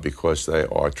job because they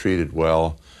are treated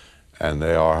well and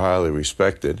they are highly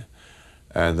respected.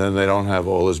 And then they don't have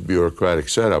all this bureaucratic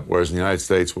setup. Whereas in the United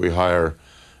States, we hire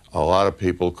a lot of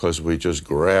people because we just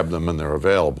grab them and they're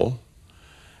available.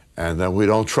 And then we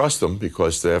don't trust them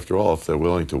because, after all, if they're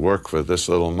willing to work for this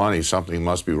little money, something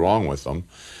must be wrong with them.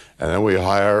 And then we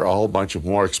hire a whole bunch of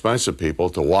more expensive people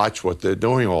to watch what they're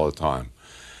doing all the time,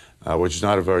 which is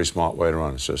not a very smart way to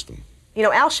run a system. You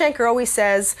know, Al Schenker always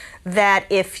says that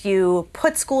if you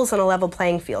put schools on a level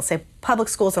playing field, say public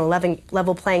schools on a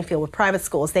level playing field with private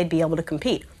schools, they'd be able to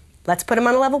compete. Let's put them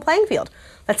on a level playing field.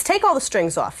 Let's take all the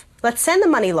strings off. Let's send the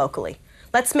money locally.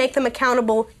 Let's make them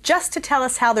accountable just to tell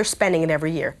us how they're spending it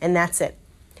every year, and that's it.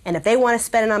 And if they want to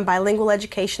spend it on bilingual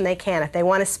education, they can. If they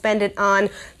want to spend it on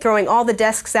throwing all the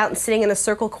desks out and sitting in a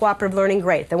circle cooperative learning,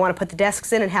 great. If they want to put the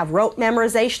desks in and have rote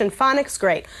memorization and phonics,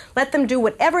 great. Let them do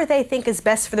whatever they think is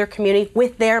best for their community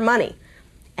with their money.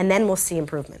 And then we'll see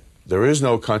improvement. There is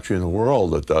no country in the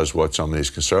world that does what some of these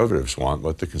conservatives want.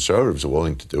 What the conservatives are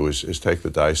willing to do is take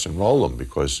the dice and roll them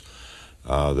because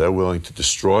they're willing to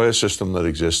destroy a system that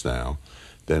exists now.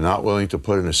 They're not willing to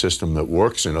put in a system that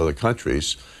works in other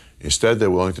countries. Instead, they're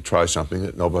willing to try something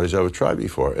that nobody's ever tried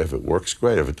before. If it works,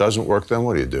 great. If it doesn't work, then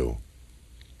what do?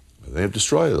 They've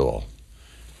destroyed it all.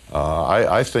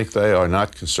 I think they are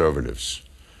not conservatives.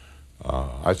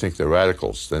 I think they're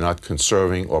radicals. They're not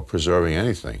conserving or preserving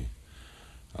anything.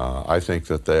 I think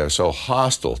that they are so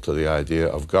hostile to the idea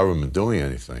of government doing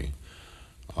anything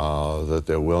that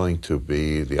they're willing to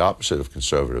be the opposite of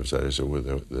conservatives. That is,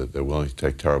 they're willing to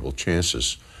take terrible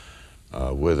chances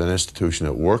with an institution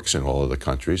that works in all of the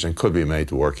countries and could be made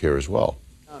to work here as well.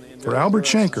 For Albert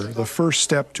Schenker, the first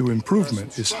step to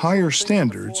improvement is higher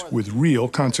standards with real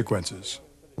consequences.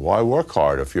 Why work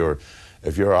hard? If you're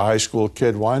a high school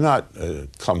kid, why not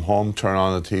come home, turn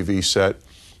on the TV set,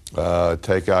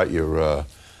 take out your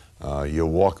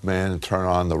Walkman and turn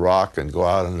on the rock and go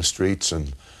out on the streets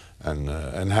and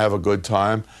have a good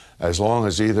time? As long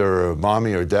as either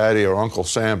mommy or daddy or Uncle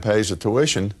Sam pays the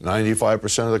tuition,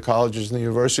 95% of the colleges and the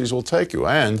universities will take you.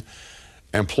 And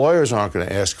employers aren't going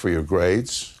to ask for your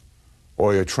grades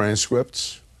or your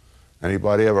transcripts.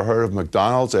 Anybody ever heard of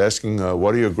McDonald's asking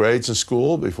what are your grades in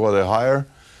school before they hire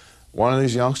one of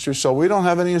these youngsters? So we don't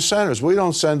have any incentives. We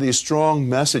don't send these strong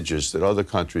messages that other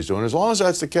countries do. And as long as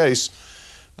that's the case,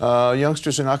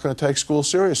 youngsters are not going to take school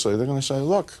seriously. They're going to say,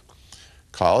 look,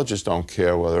 colleges don't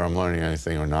care whether I'm learning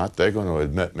anything or not. They're going to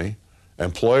admit me.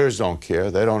 Employers don't care.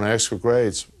 They don't ask for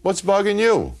grades. What's bugging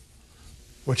you?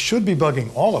 What should be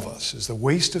bugging all of us is the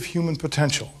waste of human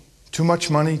potential. Too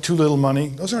much money, too little money,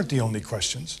 those aren't the only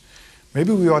questions.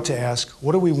 Maybe we ought to ask,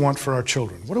 what do we want for our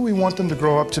children? What do we want them to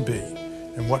grow up to be?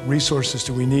 And what resources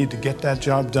do we need to get that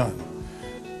job done?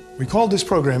 We call this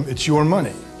program It's Your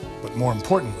Money, but more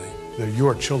importantly, they're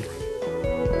your children.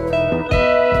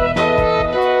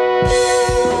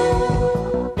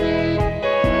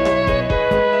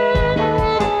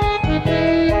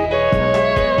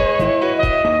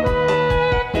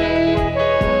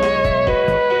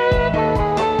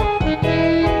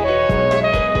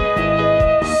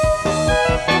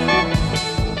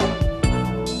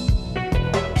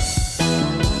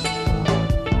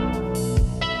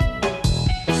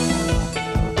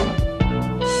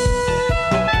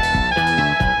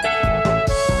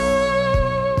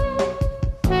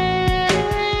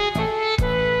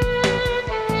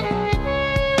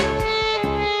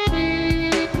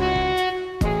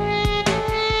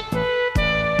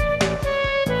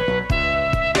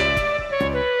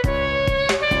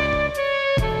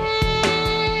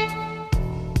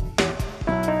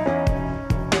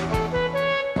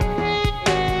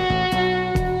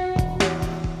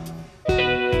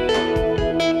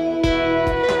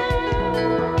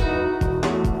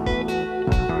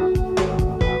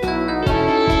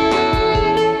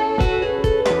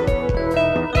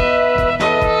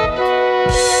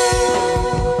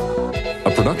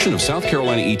 Production of South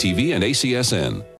Carolina ETV and ACSN.